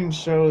promoting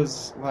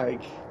shows,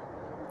 like,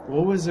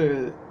 what was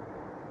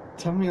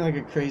tell me, like,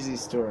 a crazy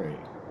story.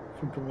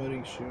 From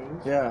promoting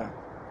shows? Yeah.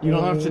 You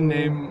don't have to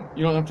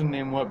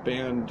name what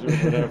band or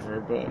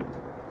whatever, but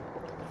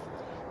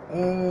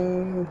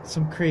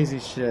some crazy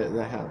shit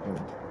that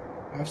happened.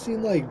 I've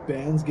seen like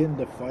bands get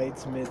into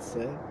fights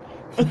mid-set,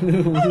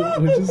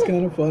 which is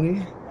kind of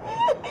funny.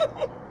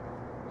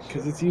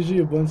 Because it's usually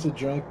a bunch of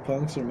drunk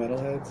punks or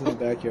metalheads in the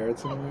backyard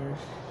somewhere.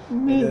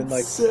 And then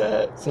like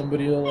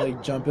somebody will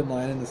like jump in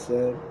line in the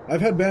set.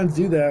 I've had bands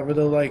do that where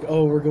they're like,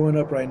 "Oh, we're going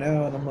up right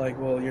now," and I'm like,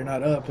 "Well, you're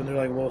not up," and they're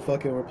like, "Well,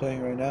 fuck it, we're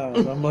playing right now."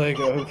 And I'm like,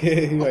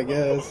 "Okay, I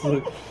guess."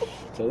 And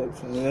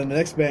then the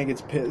next band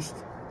gets pissed,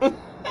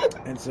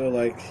 and so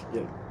like,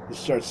 yeah, they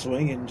start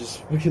swinging,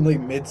 just fucking like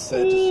mid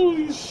set.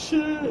 Holy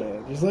shit!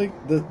 Yeah, just like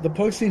the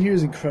punk scene here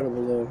is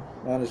incredible though,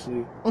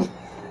 honestly.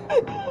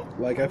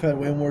 Like I've had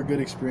way more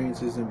good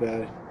experiences than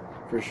bad,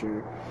 for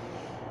sure.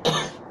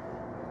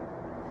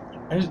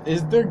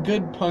 Is there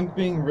good punk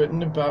being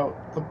written about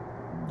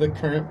the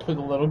current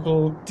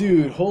political...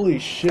 Dude, holy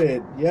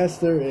shit. Yes,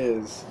 there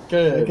is.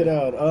 Good. Check it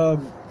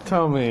out.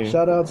 Tell me.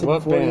 Shout out to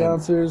what 40 band?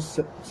 Ounces,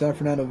 San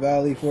Fernando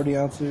Valley, 40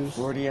 Ounces.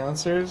 40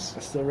 Ounces?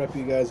 I still rep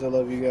you guys. I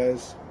love you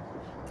guys.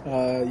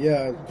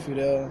 Yeah,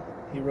 Fidel,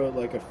 he wrote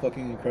like a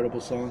fucking incredible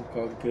song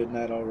called Good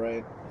Night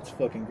Alright. It's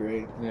fucking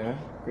great. Yeah?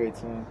 Great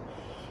song.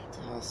 It's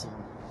awesome.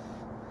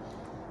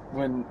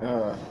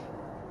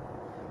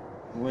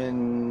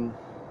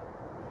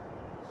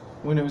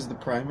 When it was the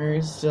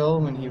primaries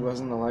still, when he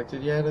wasn't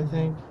elected yet, I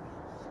think,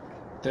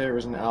 there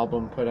was an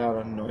album put out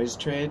on Noise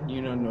Trade.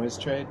 You know Noise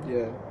Trade?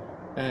 Yeah.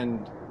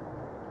 And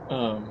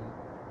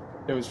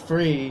it was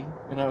free,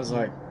 and I was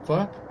like,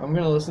 fuck, I'm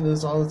gonna listen to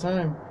this all the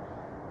time.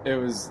 It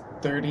was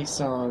 30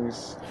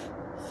 songs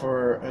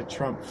for a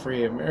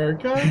Trump-free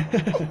America.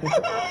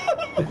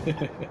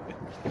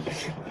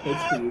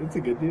 That's a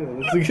good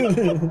deal. That's a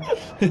good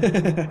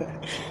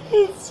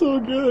It's so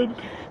good.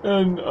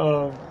 And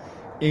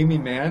Amy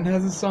Mann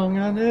has a song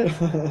on it,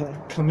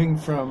 coming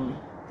from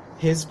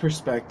his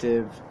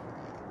perspective,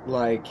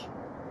 like,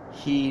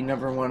 he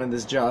never wanted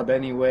this job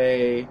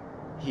anyway,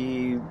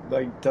 he,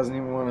 like, doesn't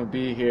even want to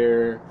be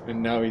here,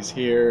 and now he's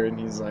here, and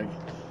he's, like,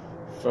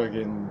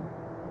 fucking,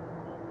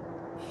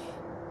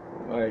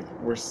 like,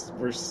 we're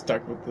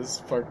stuck with this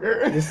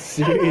fucker.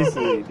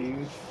 Seriously,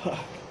 dude. Fuck.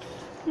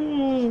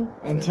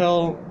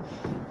 Until,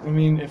 I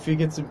mean, if he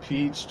gets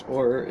impeached,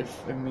 or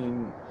if, I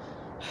mean...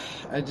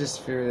 I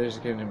just fear there's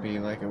going to be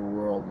like a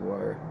world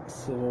war.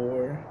 Civil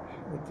war,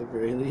 at the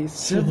very least.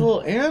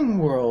 Civil and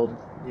world.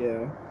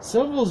 Yeah.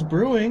 Civil's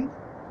brewing.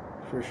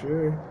 For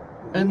sure.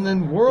 And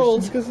then world...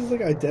 It's just because it's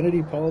like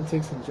identity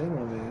politics in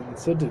general, man.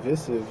 It's so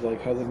divisive,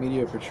 like how the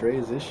media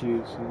portrays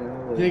issues, you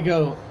know? Like, They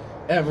go,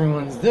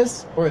 everyone's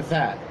this or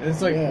that. And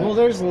it's like, well,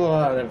 there's a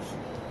lot of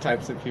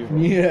types of people.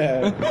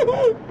 Yeah.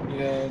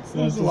 Yeah.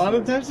 There's a lot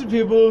of types of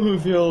people who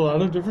feel a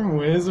lot of different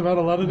ways about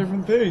a lot of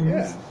different things.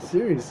 Yeah,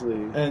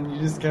 seriously. And you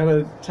just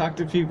gotta talk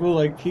to people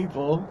like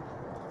people,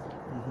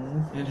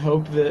 and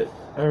hope that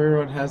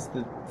everyone has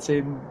the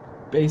same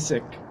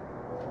basic...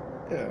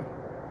 Yeah.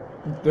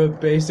 The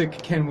basic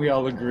can we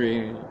all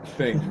agree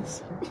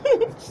things.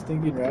 Just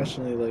thinking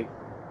rationally, like,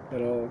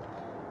 at all.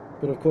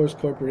 But of course,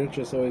 corporate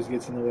interest always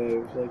gets in the way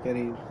of like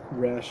any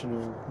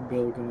rational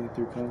bill going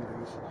through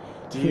Congress.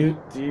 Do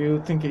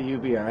you think a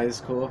UBI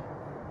is cool?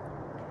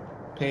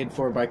 Paid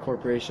for by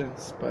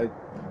corporations, by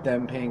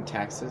them paying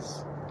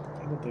taxes?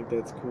 I don't think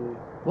that's cool.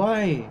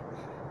 Why?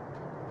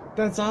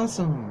 That's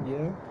awesome.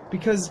 Yeah?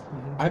 Because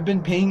I've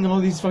been paying all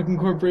these fucking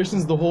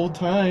corporations the whole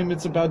time.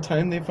 It's about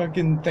time they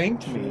fucking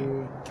thanked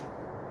me.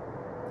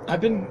 I've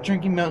been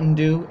drinking Mountain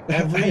Dew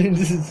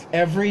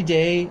every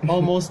day,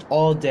 almost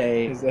all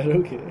day. Is that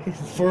okay?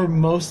 For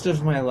most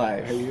of my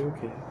life. Are you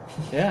okay?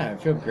 Yeah, I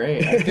feel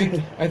great. I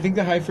think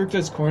the high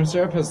fructose corn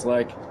syrup has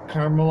like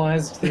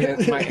caramelized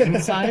my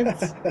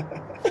insides.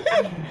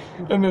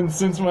 And then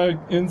since my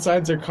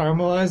insides are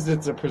caramelized,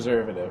 it's a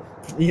preservative.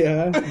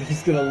 Yeah, you're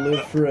just gonna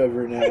live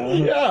forever now.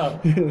 Yeah.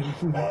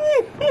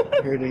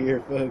 Heard it here,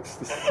 folks.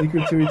 The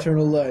secret to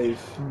eternal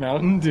life.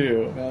 Mountain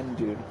Dew. Mountain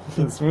Dew.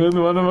 The smooth,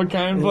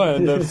 one-of-a-kind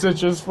blend of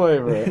citrus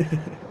flavor.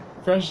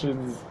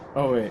 Freshens...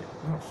 Oh, wait.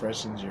 Not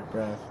freshens your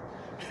breath.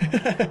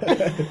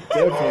 Definitely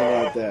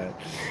not that.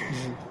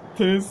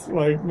 Tastes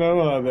like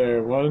no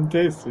other. One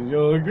taste and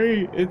you'll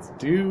agree it's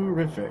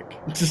terrific.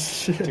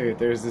 Dude,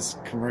 there's this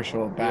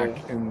commercial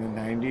back in the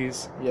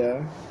 90s.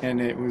 Yeah.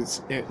 And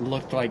it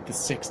looked like the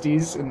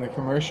 60s in the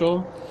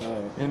commercial.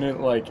 Oh. And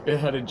it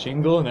had a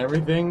jingle and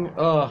everything.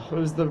 Oh, it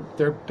was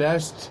their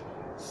best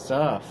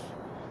stuff.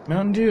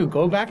 Mountain Dew.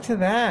 Go back to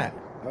that.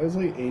 I was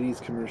like 80s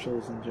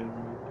commercials in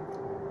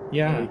general.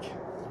 Yeah. Like,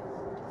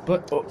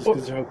 but just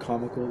because they're how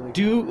comical they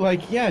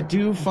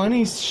do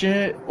funny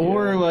shit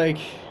or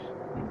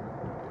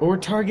or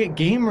target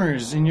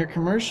gamers in your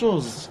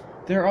commercials.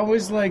 They're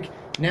always like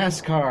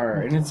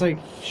NASCAR, and it's like,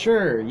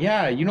 sure,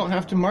 yeah, you don't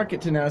have to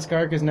market to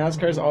NASCAR because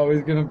NASCAR's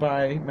always gonna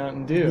buy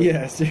Mountain Dew.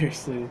 Yeah,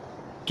 seriously.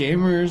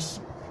 Gamers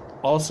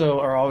also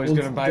are always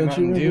gonna buy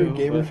Mountain Dew. Don't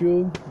you remember Gamer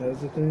Fuel? That was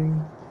the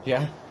thing.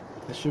 Yeah,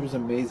 that shit was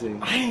amazing.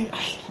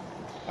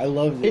 I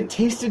loved it. It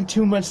tasted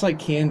too much like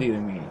candy to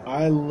me.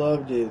 I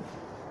loved it.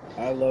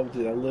 I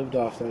lived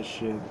off that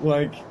shit.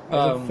 Like,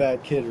 I was a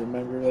fat kid,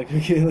 remember? Like,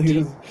 okay, like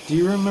do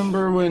you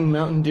remember when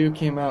Mountain Dew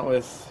came out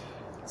with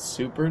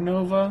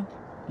Supernova?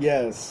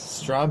 Yes.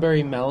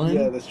 Strawberry melon?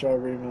 Yeah, the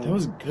strawberry melon. That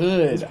was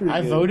good.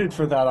 I voted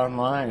for that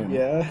online.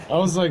 Yeah? I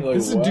was like,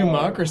 this is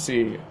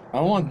democracy.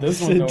 I want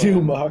this one. It's a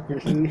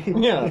democracy.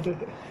 Yeah.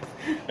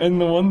 And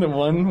the one that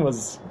won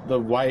was the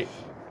white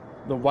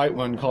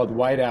one called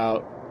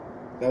Whiteout.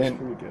 That was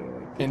pretty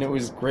good. And it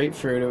was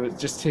grapefruit. It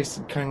just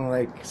tasted kind of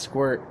like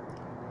Squirt,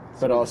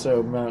 but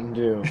also Mountain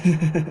Dew.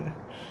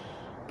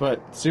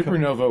 But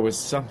Supernova was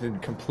something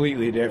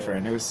completely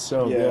different. It was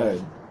so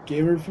good.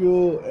 Gamer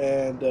Fuel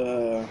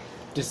and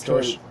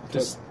Distortion.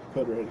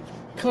 Code Red.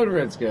 Code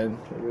Red's good.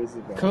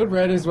 Code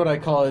Red is what I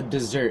call a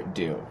dessert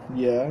Dew.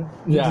 Yeah?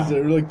 Yeah.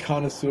 Dessert, like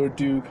connoisseur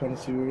Dew,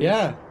 connoisseurs.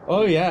 Yeah.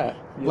 Oh, yeah.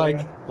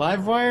 Like,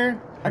 Livewire,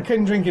 I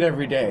couldn't drink it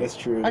every day. That's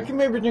true. I can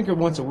maybe drink it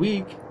once a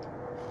week.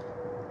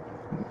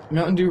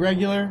 Mountain Dew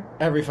regular,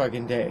 every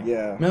fucking day.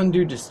 Yeah. Mountain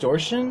Dew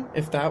Distortion,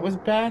 if that was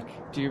back,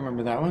 do you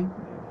remember that one?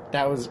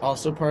 That was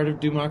also part of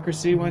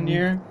Democracy one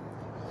year.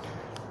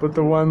 But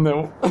the one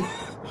that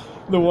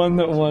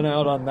won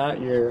out on that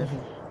year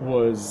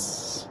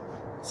was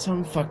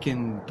some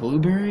fucking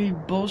blueberry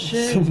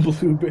bullshit. Some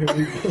blueberry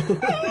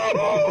bullshit.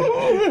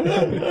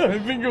 I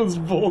think it was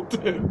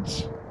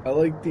Voltage. I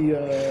like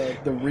the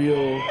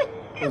real.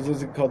 What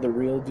was it called? The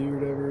real Dew or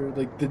whatever?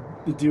 Like the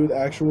Dew with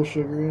actual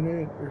sugar in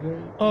it or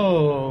something?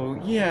 Oh,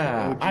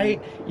 yeah.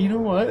 You know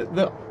what?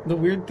 The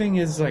weird thing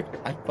is, like,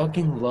 I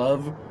fucking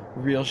love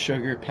real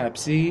sugar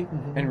Pepsi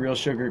and real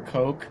sugar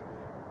Coke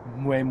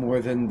way more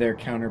than their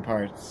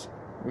counterparts.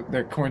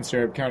 Their corn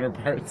syrup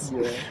counterparts.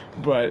 Yeah.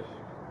 But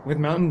with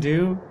Mountain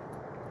Dew,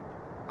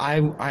 I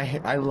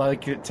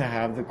like it to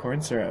have the corn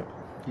syrup.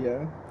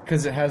 Yeah.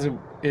 Because it has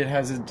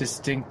a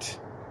distinct,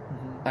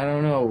 I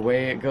don't know,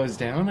 way it goes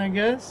down, I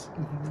guess.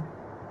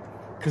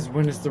 Because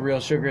when it's the real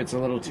sugar, it's a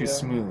little too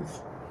smooth.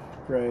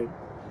 Right.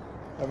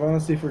 I've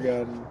honestly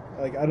forgotten.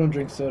 Like, I don't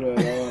drink soda at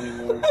all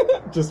anymore.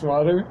 Just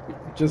water?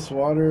 Just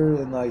water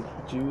and, like,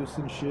 juice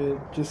and shit.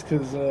 Just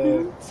because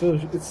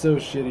it's so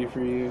shitty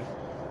for you.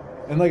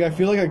 And, like, I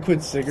feel like I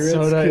quit cigarettes.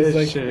 Soda is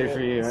like, shitty for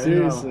you.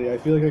 Seriously, I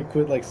feel like I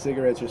quit, like,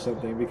 cigarettes or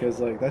something because,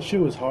 like, that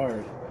shit was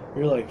hard.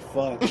 You're like,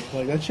 fuck.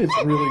 Like, that shit's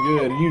really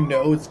good. You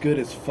know it's good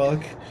as fuck,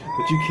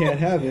 but you can't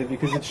have it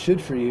because it's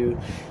shit for you.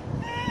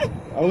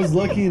 I was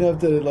lucky enough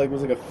that it, like,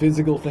 was, like, a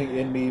physical thing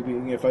in me.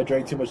 Being, if I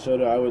drank too much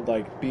soda, I would,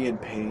 like, be in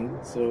pain.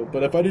 So,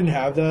 but if I didn't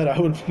have that, I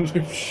would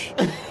just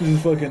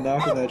fucking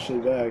knocking that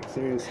shit back.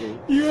 Seriously.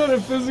 You had a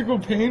physical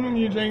pain when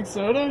you drank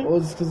soda? Well,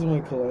 it's because of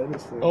my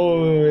colitis thing.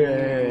 Oh,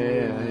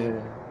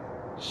 yeah.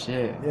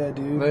 Shit. Yeah,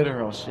 dude.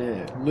 Literal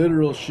shit.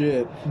 Literal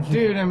shit.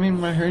 Dude, I mean,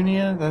 my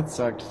hernia, that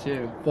sucked,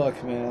 too.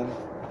 Fuck, man.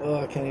 Oh,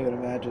 I can't even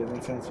imagine.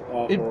 That sounds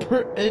awful.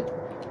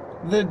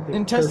 The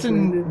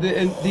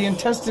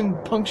intestine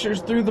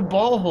punctures through the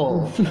ball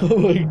hole. Oh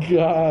my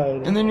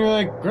god. And then you're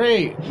like,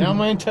 great, now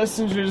my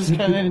intestines are just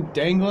kind of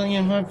dangling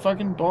in my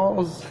fucking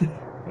balls.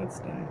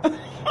 That's nice.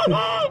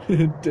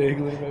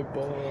 Dangling my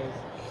balls.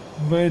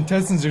 My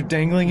intestines are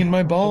dangling in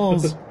my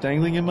balls.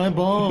 Dangling in my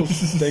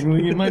balls.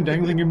 Dangling in my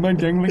balls. Dangling in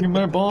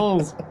my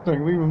balls.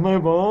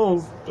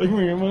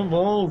 Dangling in my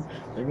balls.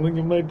 Dangling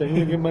in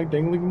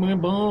my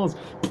balls.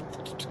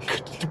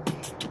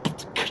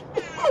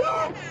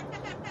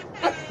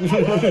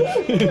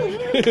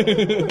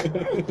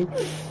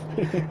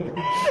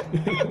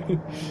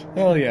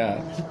 Hell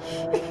yeah.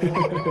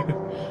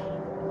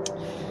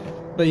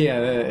 But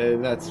yeah,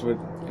 that's what,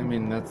 I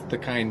mean, that's the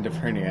kind of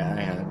hernia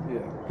I had. Yeah.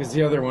 Because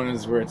the other one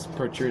is where it's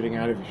protruding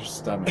out of your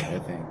stomach, I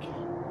think.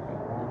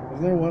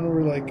 Isn't there one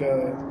where, like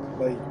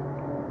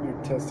your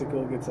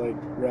testicle gets, like,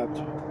 wrapped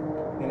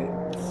in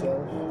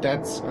itself?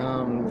 That's,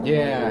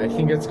 yeah, I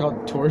think it's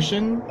called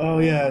torsion. Oh,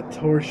 yeah,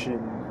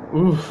 torsion.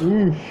 Oof.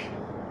 Oof.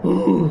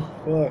 Ooh.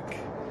 Fuck.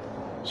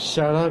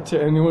 Shout out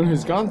to anyone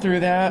who's gone through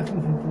that.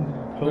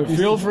 I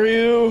feel for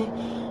you.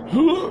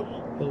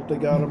 Hope they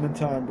got them in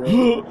time, bro. I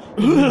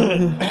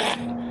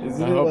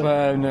hope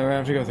I never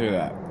have to go through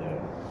that. Yeah.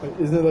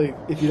 Isn't it like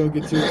if you don't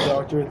get to a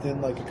doctor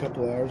within like a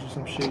couple hours or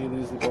some shit, you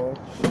lose the ball?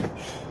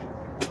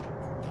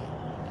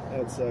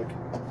 That'd suck.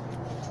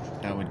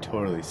 That would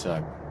totally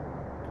suck.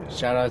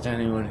 Shout out to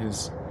anyone who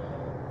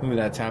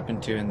that's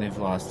happened to and they've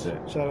lost it.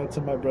 Shout out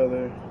to my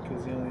brother,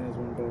 because he only has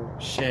one ball.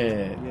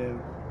 Shit. Yeah.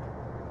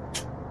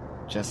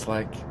 Just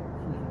like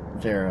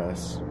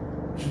Veros.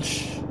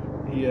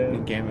 Yeah.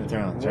 in Game of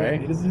Thrones, What? right?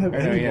 He doesn't have Or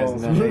no, any he has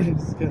balls. nothing.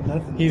 He's got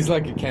nothing. He's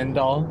like a Ken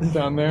doll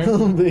down there.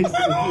 Basically,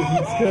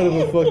 it's kind of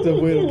a fucked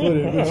up way to put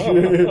it, but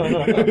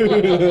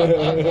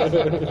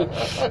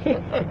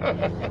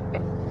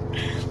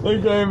sure.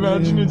 Like I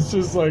imagine it's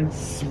just like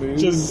Smooth.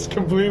 just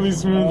completely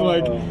smooth,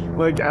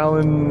 like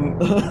Alan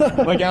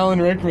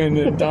Rickman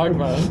in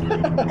Dogma.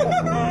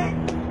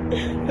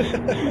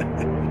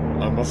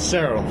 I'm a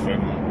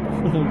seraphim,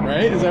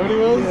 right? Is that what he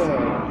was?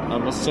 Yeah.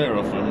 I'm a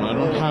seraphim. I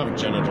don't have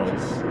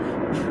genitals.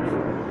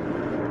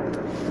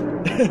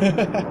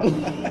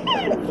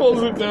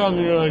 Pulls it down,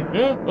 and you're like,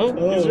 yeah, well,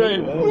 he's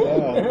right. Oh,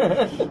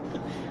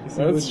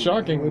 wow. That's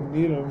shocking. Wouldn't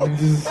need him.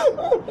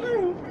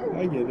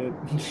 I get it.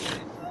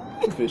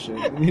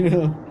 Efficient, you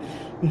know.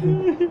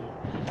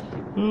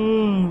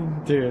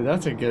 Dude,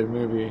 that's a good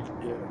movie.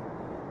 Yeah.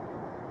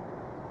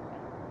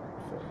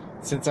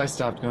 Since I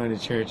stopped going to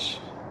church,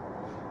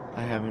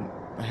 I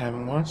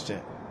haven't watched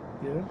it.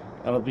 Yeah.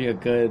 That'll be a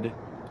good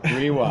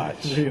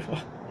rewatch.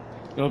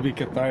 It'll be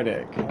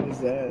cathartic. How is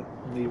that,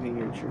 leaving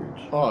your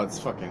church? Oh, it's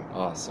fucking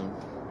awesome.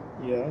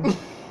 Yeah.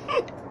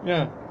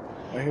 Yeah.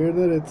 I hear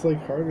that it's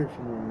like harder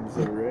for Mormons,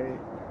 though, right?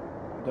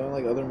 Don't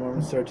like other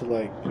Mormons start to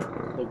like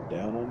look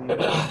down on you?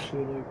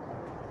 Actually, like.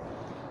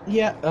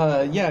 Yeah.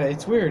 Yeah.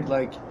 It's weird.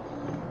 Like,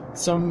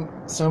 some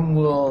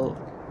will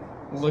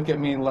look at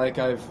me like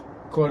I've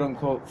quote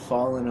unquote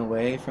fallen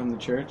away from the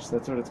church.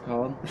 That's what it's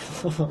called.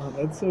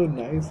 That's so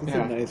nice. That's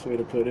a nice way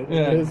to put it.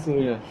 Yeah. Like,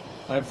 Yeah.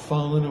 I've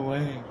fallen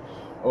away.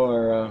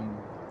 Or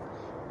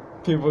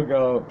people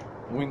go,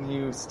 when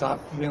you stop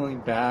feeling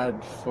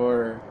bad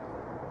for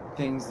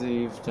things that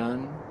you've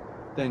done,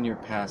 then you're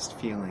past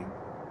feeling.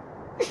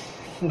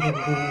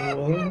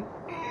 What?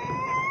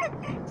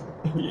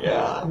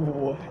 Yeah.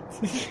 What?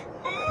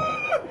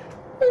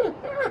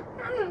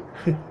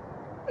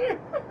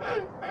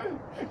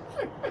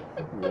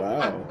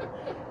 Wow.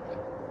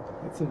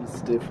 That's some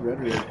stiff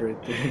rhetoric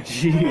right there.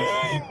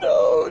 Jeez.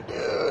 No,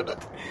 dude.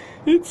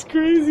 It's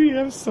crazy.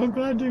 I'm so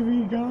glad to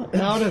be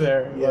out of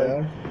there. Yeah.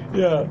 Like,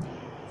 yeah.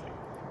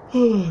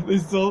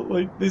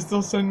 They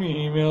still send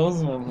me emails,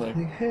 and I'm like,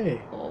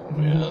 Hey. oh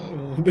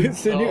man. They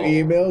send you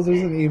emails.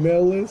 There's an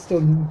email list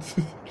on.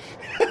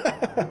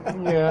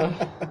 Yeah.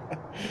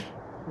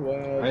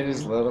 Wow. I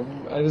just let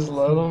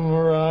them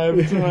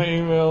arrive to my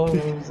email,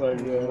 and I was like,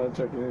 yeah, I'm not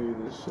checking any of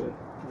this shit.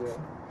 Yeah.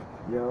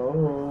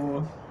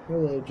 Yo.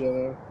 Hello,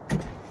 Jenna.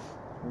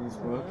 Are you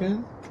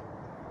smoking?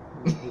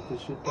 Get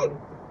this shit done.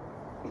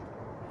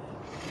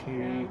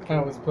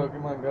 How was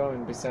Pokemon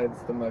going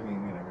besides the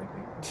mugging and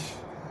everything?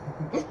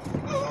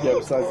 Yeah,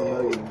 besides the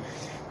mugging.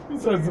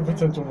 Besides the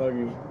potential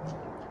mugging.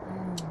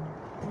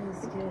 It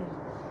was good.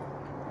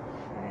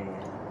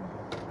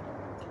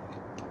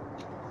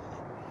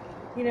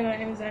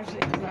 It was actually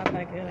not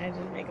that good. I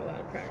didn't make a lot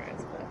of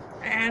progress, but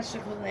I hatched a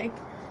cool leg,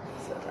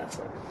 so that's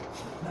what.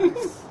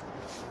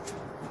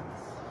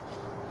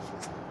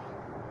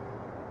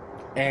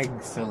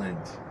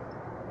 Excellent.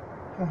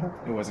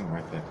 It wasn't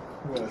worth it.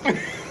 That's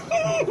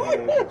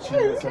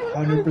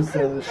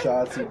 100% of the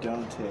shots you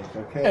don't take,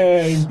 okay?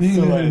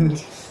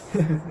 Excellent.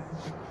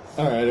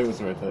 Alright, it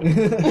was worth it.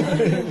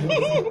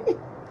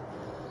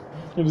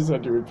 I just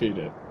had to repeat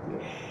it.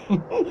 Yeah.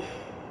 How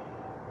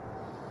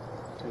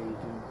you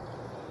doing?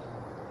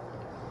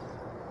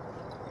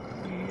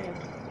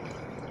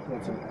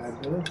 Want some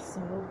Advil? So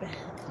bad.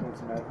 Want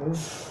some Advil?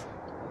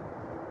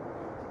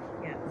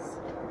 Yes.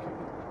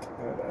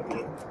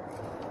 Advil.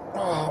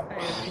 Oh,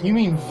 you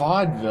mean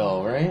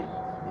vaudeville, right?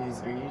 Are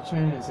you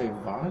trying to say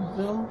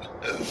vaudeville?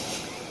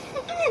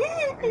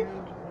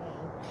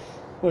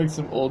 Like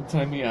some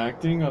old-timey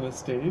acting on a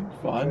stage?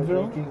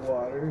 Vaudeville? Drinking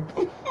water.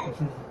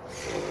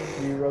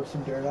 You rub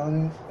some dirt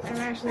on it? I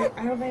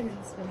hope I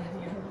didn't spit on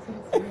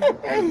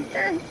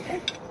you.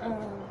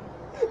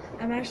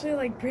 I'm actually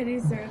like pretty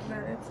certain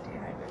that it's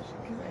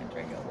dehydration because I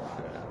drink a lot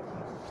of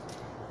alcohol.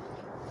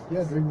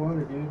 Yeah, drink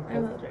water, dude. I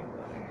will drink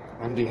water.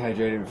 I'm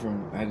dehydrated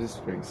I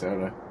just drink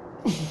soda.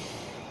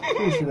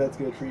 Pretty sure that's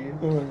good for you.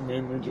 I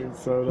mainly drink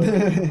soda.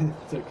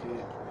 It's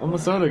okay. I'm a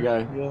soda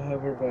guy. We all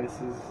have our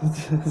vices.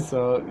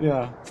 So,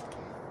 yeah.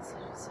 So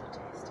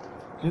tasty.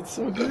 It's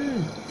so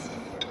good.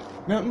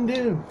 Mountain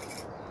Dew.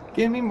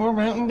 Give me more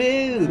Mountain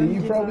Dew. So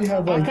you probably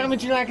have I'll like... come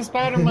at you like a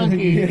spider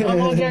monkey.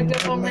 I'm all jacked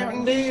up on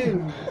Mountain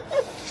Dew.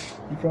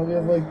 You probably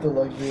have like the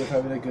luxury of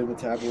having a good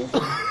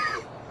metabolism.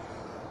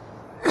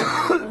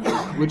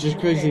 Which is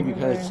crazy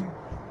because...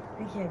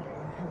 I can't drink.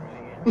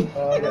 The I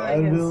know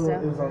I get Advil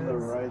stuff is on the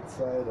first. right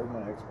side of my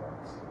Xbox.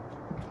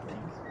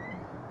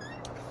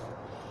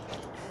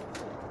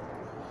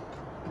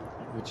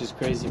 Which is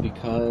crazy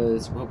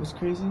because... What was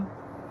crazy?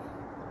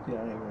 Yeah,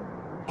 I remember.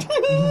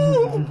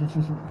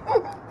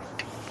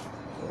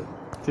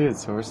 Dude,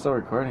 so we're still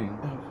recording.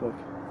 Oh,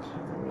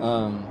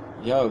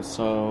 fuck. Yo,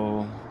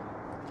 so...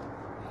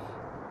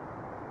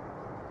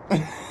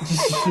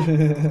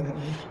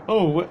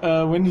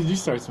 when did you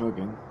start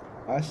smoking?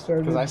 I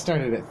started... Because I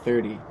started at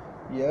 30.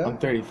 Yeah? I'm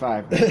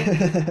 35.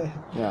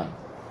 Yeah.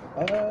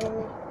 I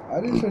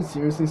didn't start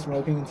seriously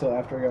smoking until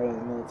after I got out of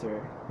the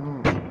military.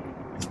 Hmm.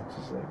 Which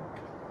is like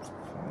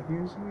 5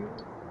 years ago?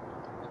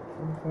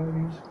 4 or 5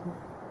 years ago?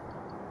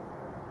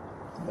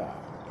 Nah,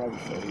 probably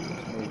 30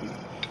 years, maybe.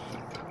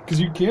 Because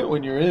you can't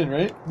when you're in,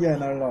 right? Yeah,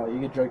 not at all. You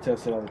get drug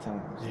tested all the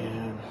time. So.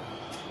 Yeah.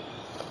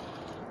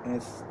 And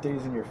it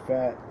stays in your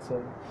fat,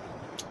 so...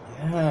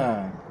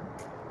 Yeah.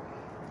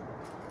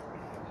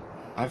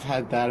 I've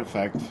had that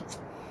effect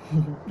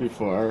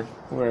before,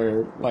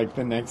 where, like,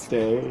 the next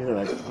day, you're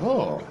like,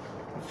 oh,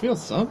 I feel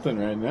something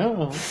right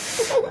now. I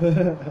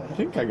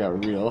think I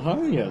got real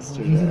high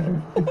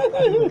yesterday.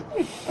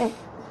 Yeah.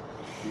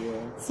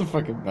 It's the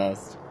fucking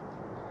best.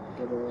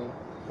 But,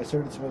 I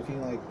started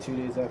smoking like 2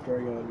 days after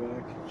I got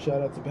back.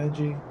 Shout out to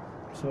Benji,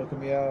 smoking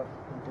me out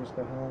when I first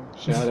got home.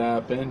 Shout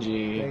out,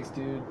 Benji. Thanks,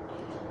 dude.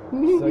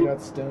 So I got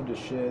stoned as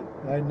shit.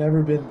 I'd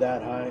never been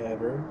that high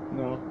ever.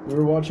 No. We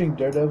were watching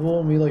Daredevil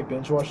and we like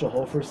binge watched the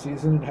whole first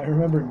season and I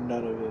remember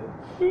none of it.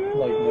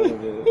 Like none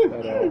of it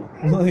at all.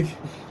 Like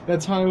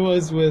that's how I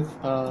was with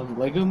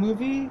Lego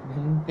Movie,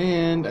 mm-hmm.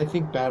 and I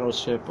think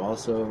Battleship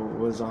also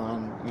was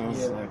on. And I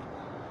was like,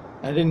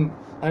 I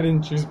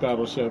didn't choose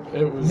Battleship.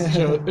 It was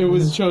it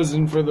was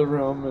chosen for the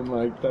room, and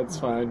like that's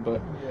fine.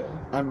 But yeah.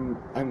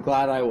 I'm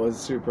glad I was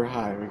super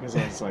high because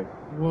I was like,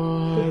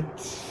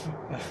 what?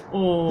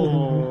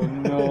 Oh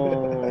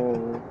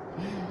no!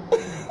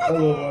 I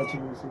love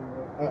watching this.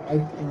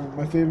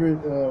 My favorite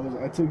was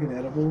I took an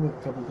edible with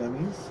a couple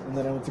gummies, and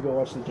then I went to go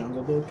watch The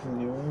Jungle Book, the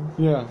new one.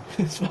 Yeah,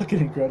 it's fucking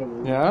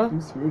incredible. Yeah, it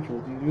was spiritual,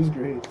 dude. It was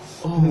great.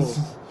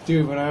 Oh,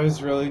 dude, when I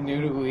was really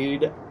new to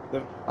weed,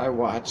 I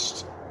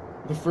watched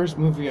the first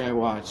movie I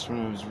watched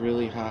when I was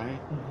really high.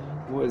 Mm-hmm.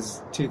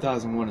 Was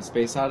 2001: A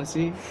Space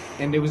Odyssey,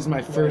 and it was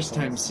my first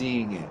time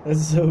seeing it.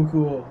 That's so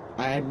cool.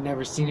 I had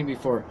never seen it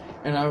before,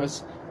 and I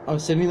was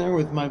sitting there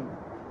with my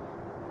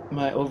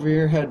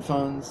over-ear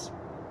headphones,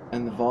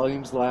 and the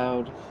volume's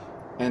loud,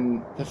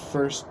 and the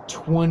first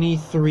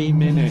 23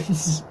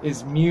 minutes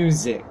is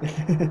music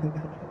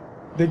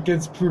that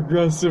gets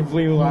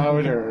progressively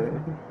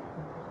louder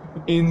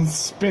in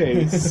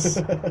space.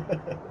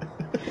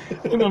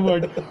 And I'm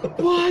like,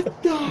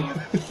 what the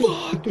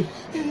fuck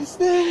is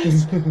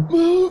this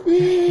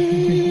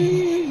movie?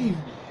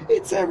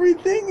 It's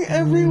everything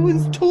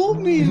everyone's told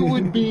me it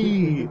would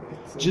be.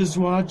 Just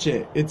watch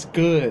it. It's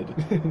good.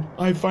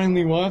 I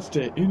finally watched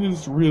it. It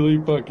is really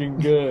fucking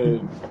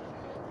good.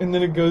 And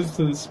then it goes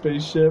to the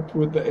spaceship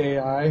with the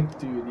AI.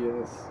 Dude,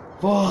 yes.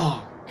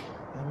 Fuck.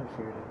 I'm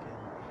afraid again.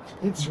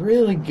 It's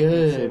really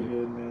good. It's so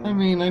good, man. I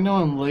mean, I know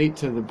I'm late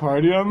to the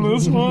party on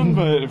this one,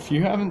 but if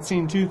you haven't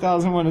seen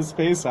 2001: A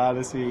Space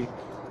Odyssey,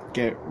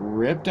 get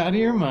ripped out of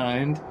your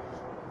mind.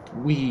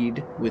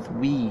 Weed with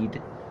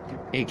weed,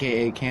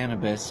 aka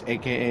cannabis,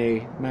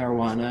 aka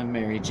marijuana,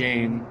 Mary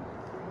Jane,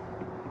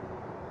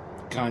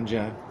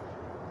 ganja,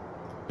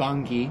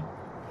 bangi,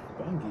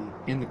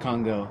 in the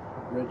Congo.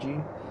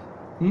 Reggie.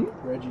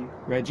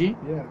 Reggie?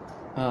 Yeah.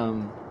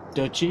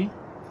 Dutchie.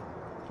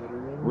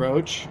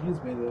 Roach. You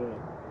just made that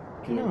up.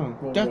 Okay. No,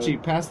 Dutchie.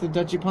 Pass the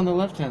Dutchie upon the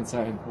left-hand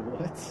side.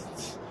 What?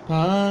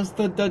 Pass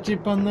the Dutchie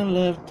upon the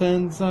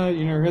left-hand side.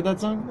 You never heard that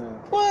song? No.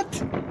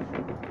 What?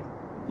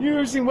 You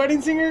ever seen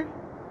Wedding Singer?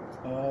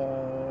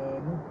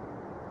 No.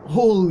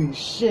 Holy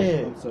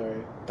shit. I'm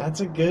sorry.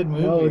 That's a good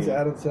movie. Oh, it's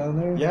Adam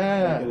Sandler?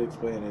 Yeah. I could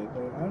explain it,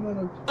 but I'm not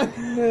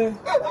a...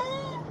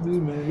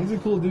 Dude, man, he's a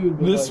cool dude.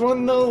 But this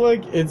one, though,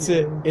 like, it's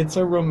a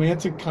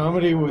romantic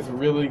comedy with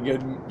really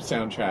good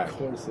soundtrack. Of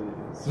course it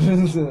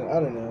is. I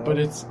don't know. But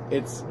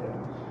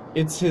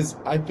it's his,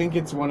 I think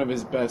it's one of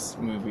his best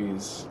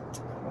movies.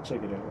 I'll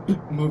check it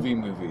out.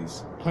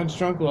 Movies. Punch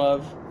Drunk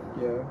Love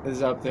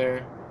is up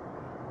there.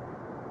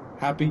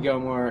 Happy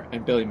Gilmore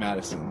and Billy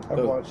Madison.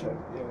 I've watched that.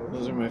 Yeah,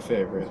 those are my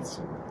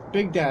favorites.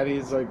 Big Daddy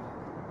is like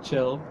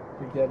chill.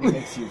 Big Daddy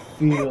makes you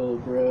feel,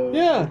 bro.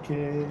 Yeah.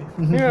 Okay.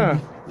 Yeah.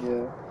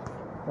 Yeah.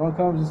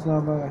 Rom-coms is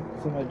not my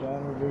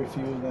genre. Very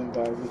few of them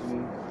vibe with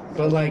me.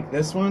 But like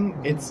this one,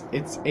 it's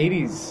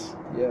 80s.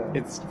 Yeah.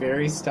 It's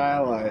very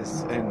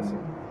stylized and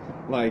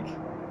like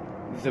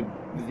the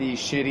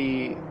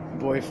shitty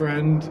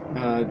boyfriend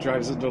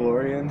drives a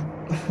DeLorean.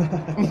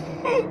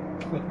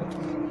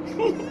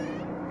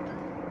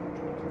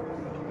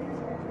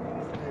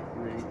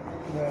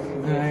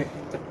 Right.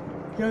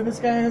 Yo, this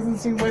guy hasn't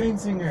seen Wedding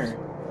Singer.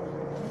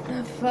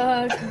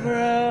 Fuck,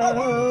 bro.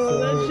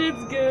 That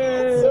shit's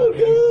good. So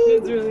good.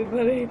 Shit's really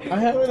funny. I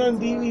have it on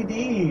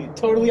DVD.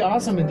 Totally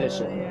awesome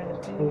edition. Yeah,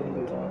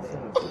 Totally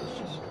awesome.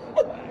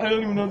 I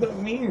don't even know what that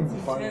means.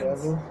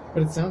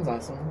 But it sounds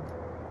awesome. Whatever.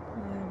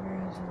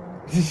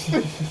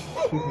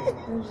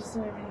 I'm just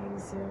not eating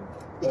soup.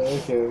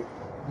 Okay.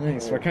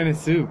 Nice. What kind of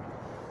soup?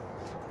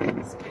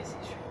 Spicy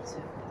shrimp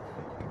soup.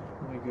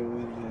 I'm gonna go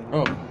in, man.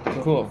 Oh,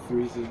 cool.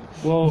 Freezing.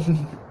 Well,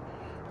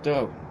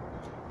 dope.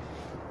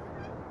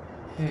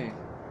 Hey.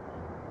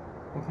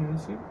 What kind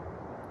of soup?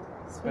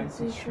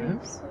 Spicy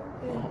shrimp? soup?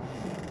 Yeah. Oh.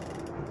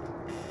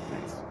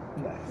 Nice.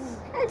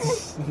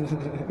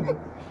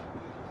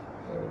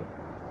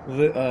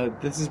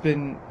 This has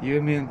been You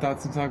and Me in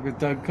Thoughts and Talk with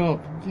Doug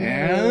Culp.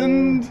 Yeah.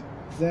 And...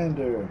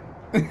 Xander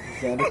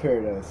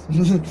Paradise.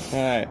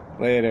 Alright,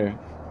 later.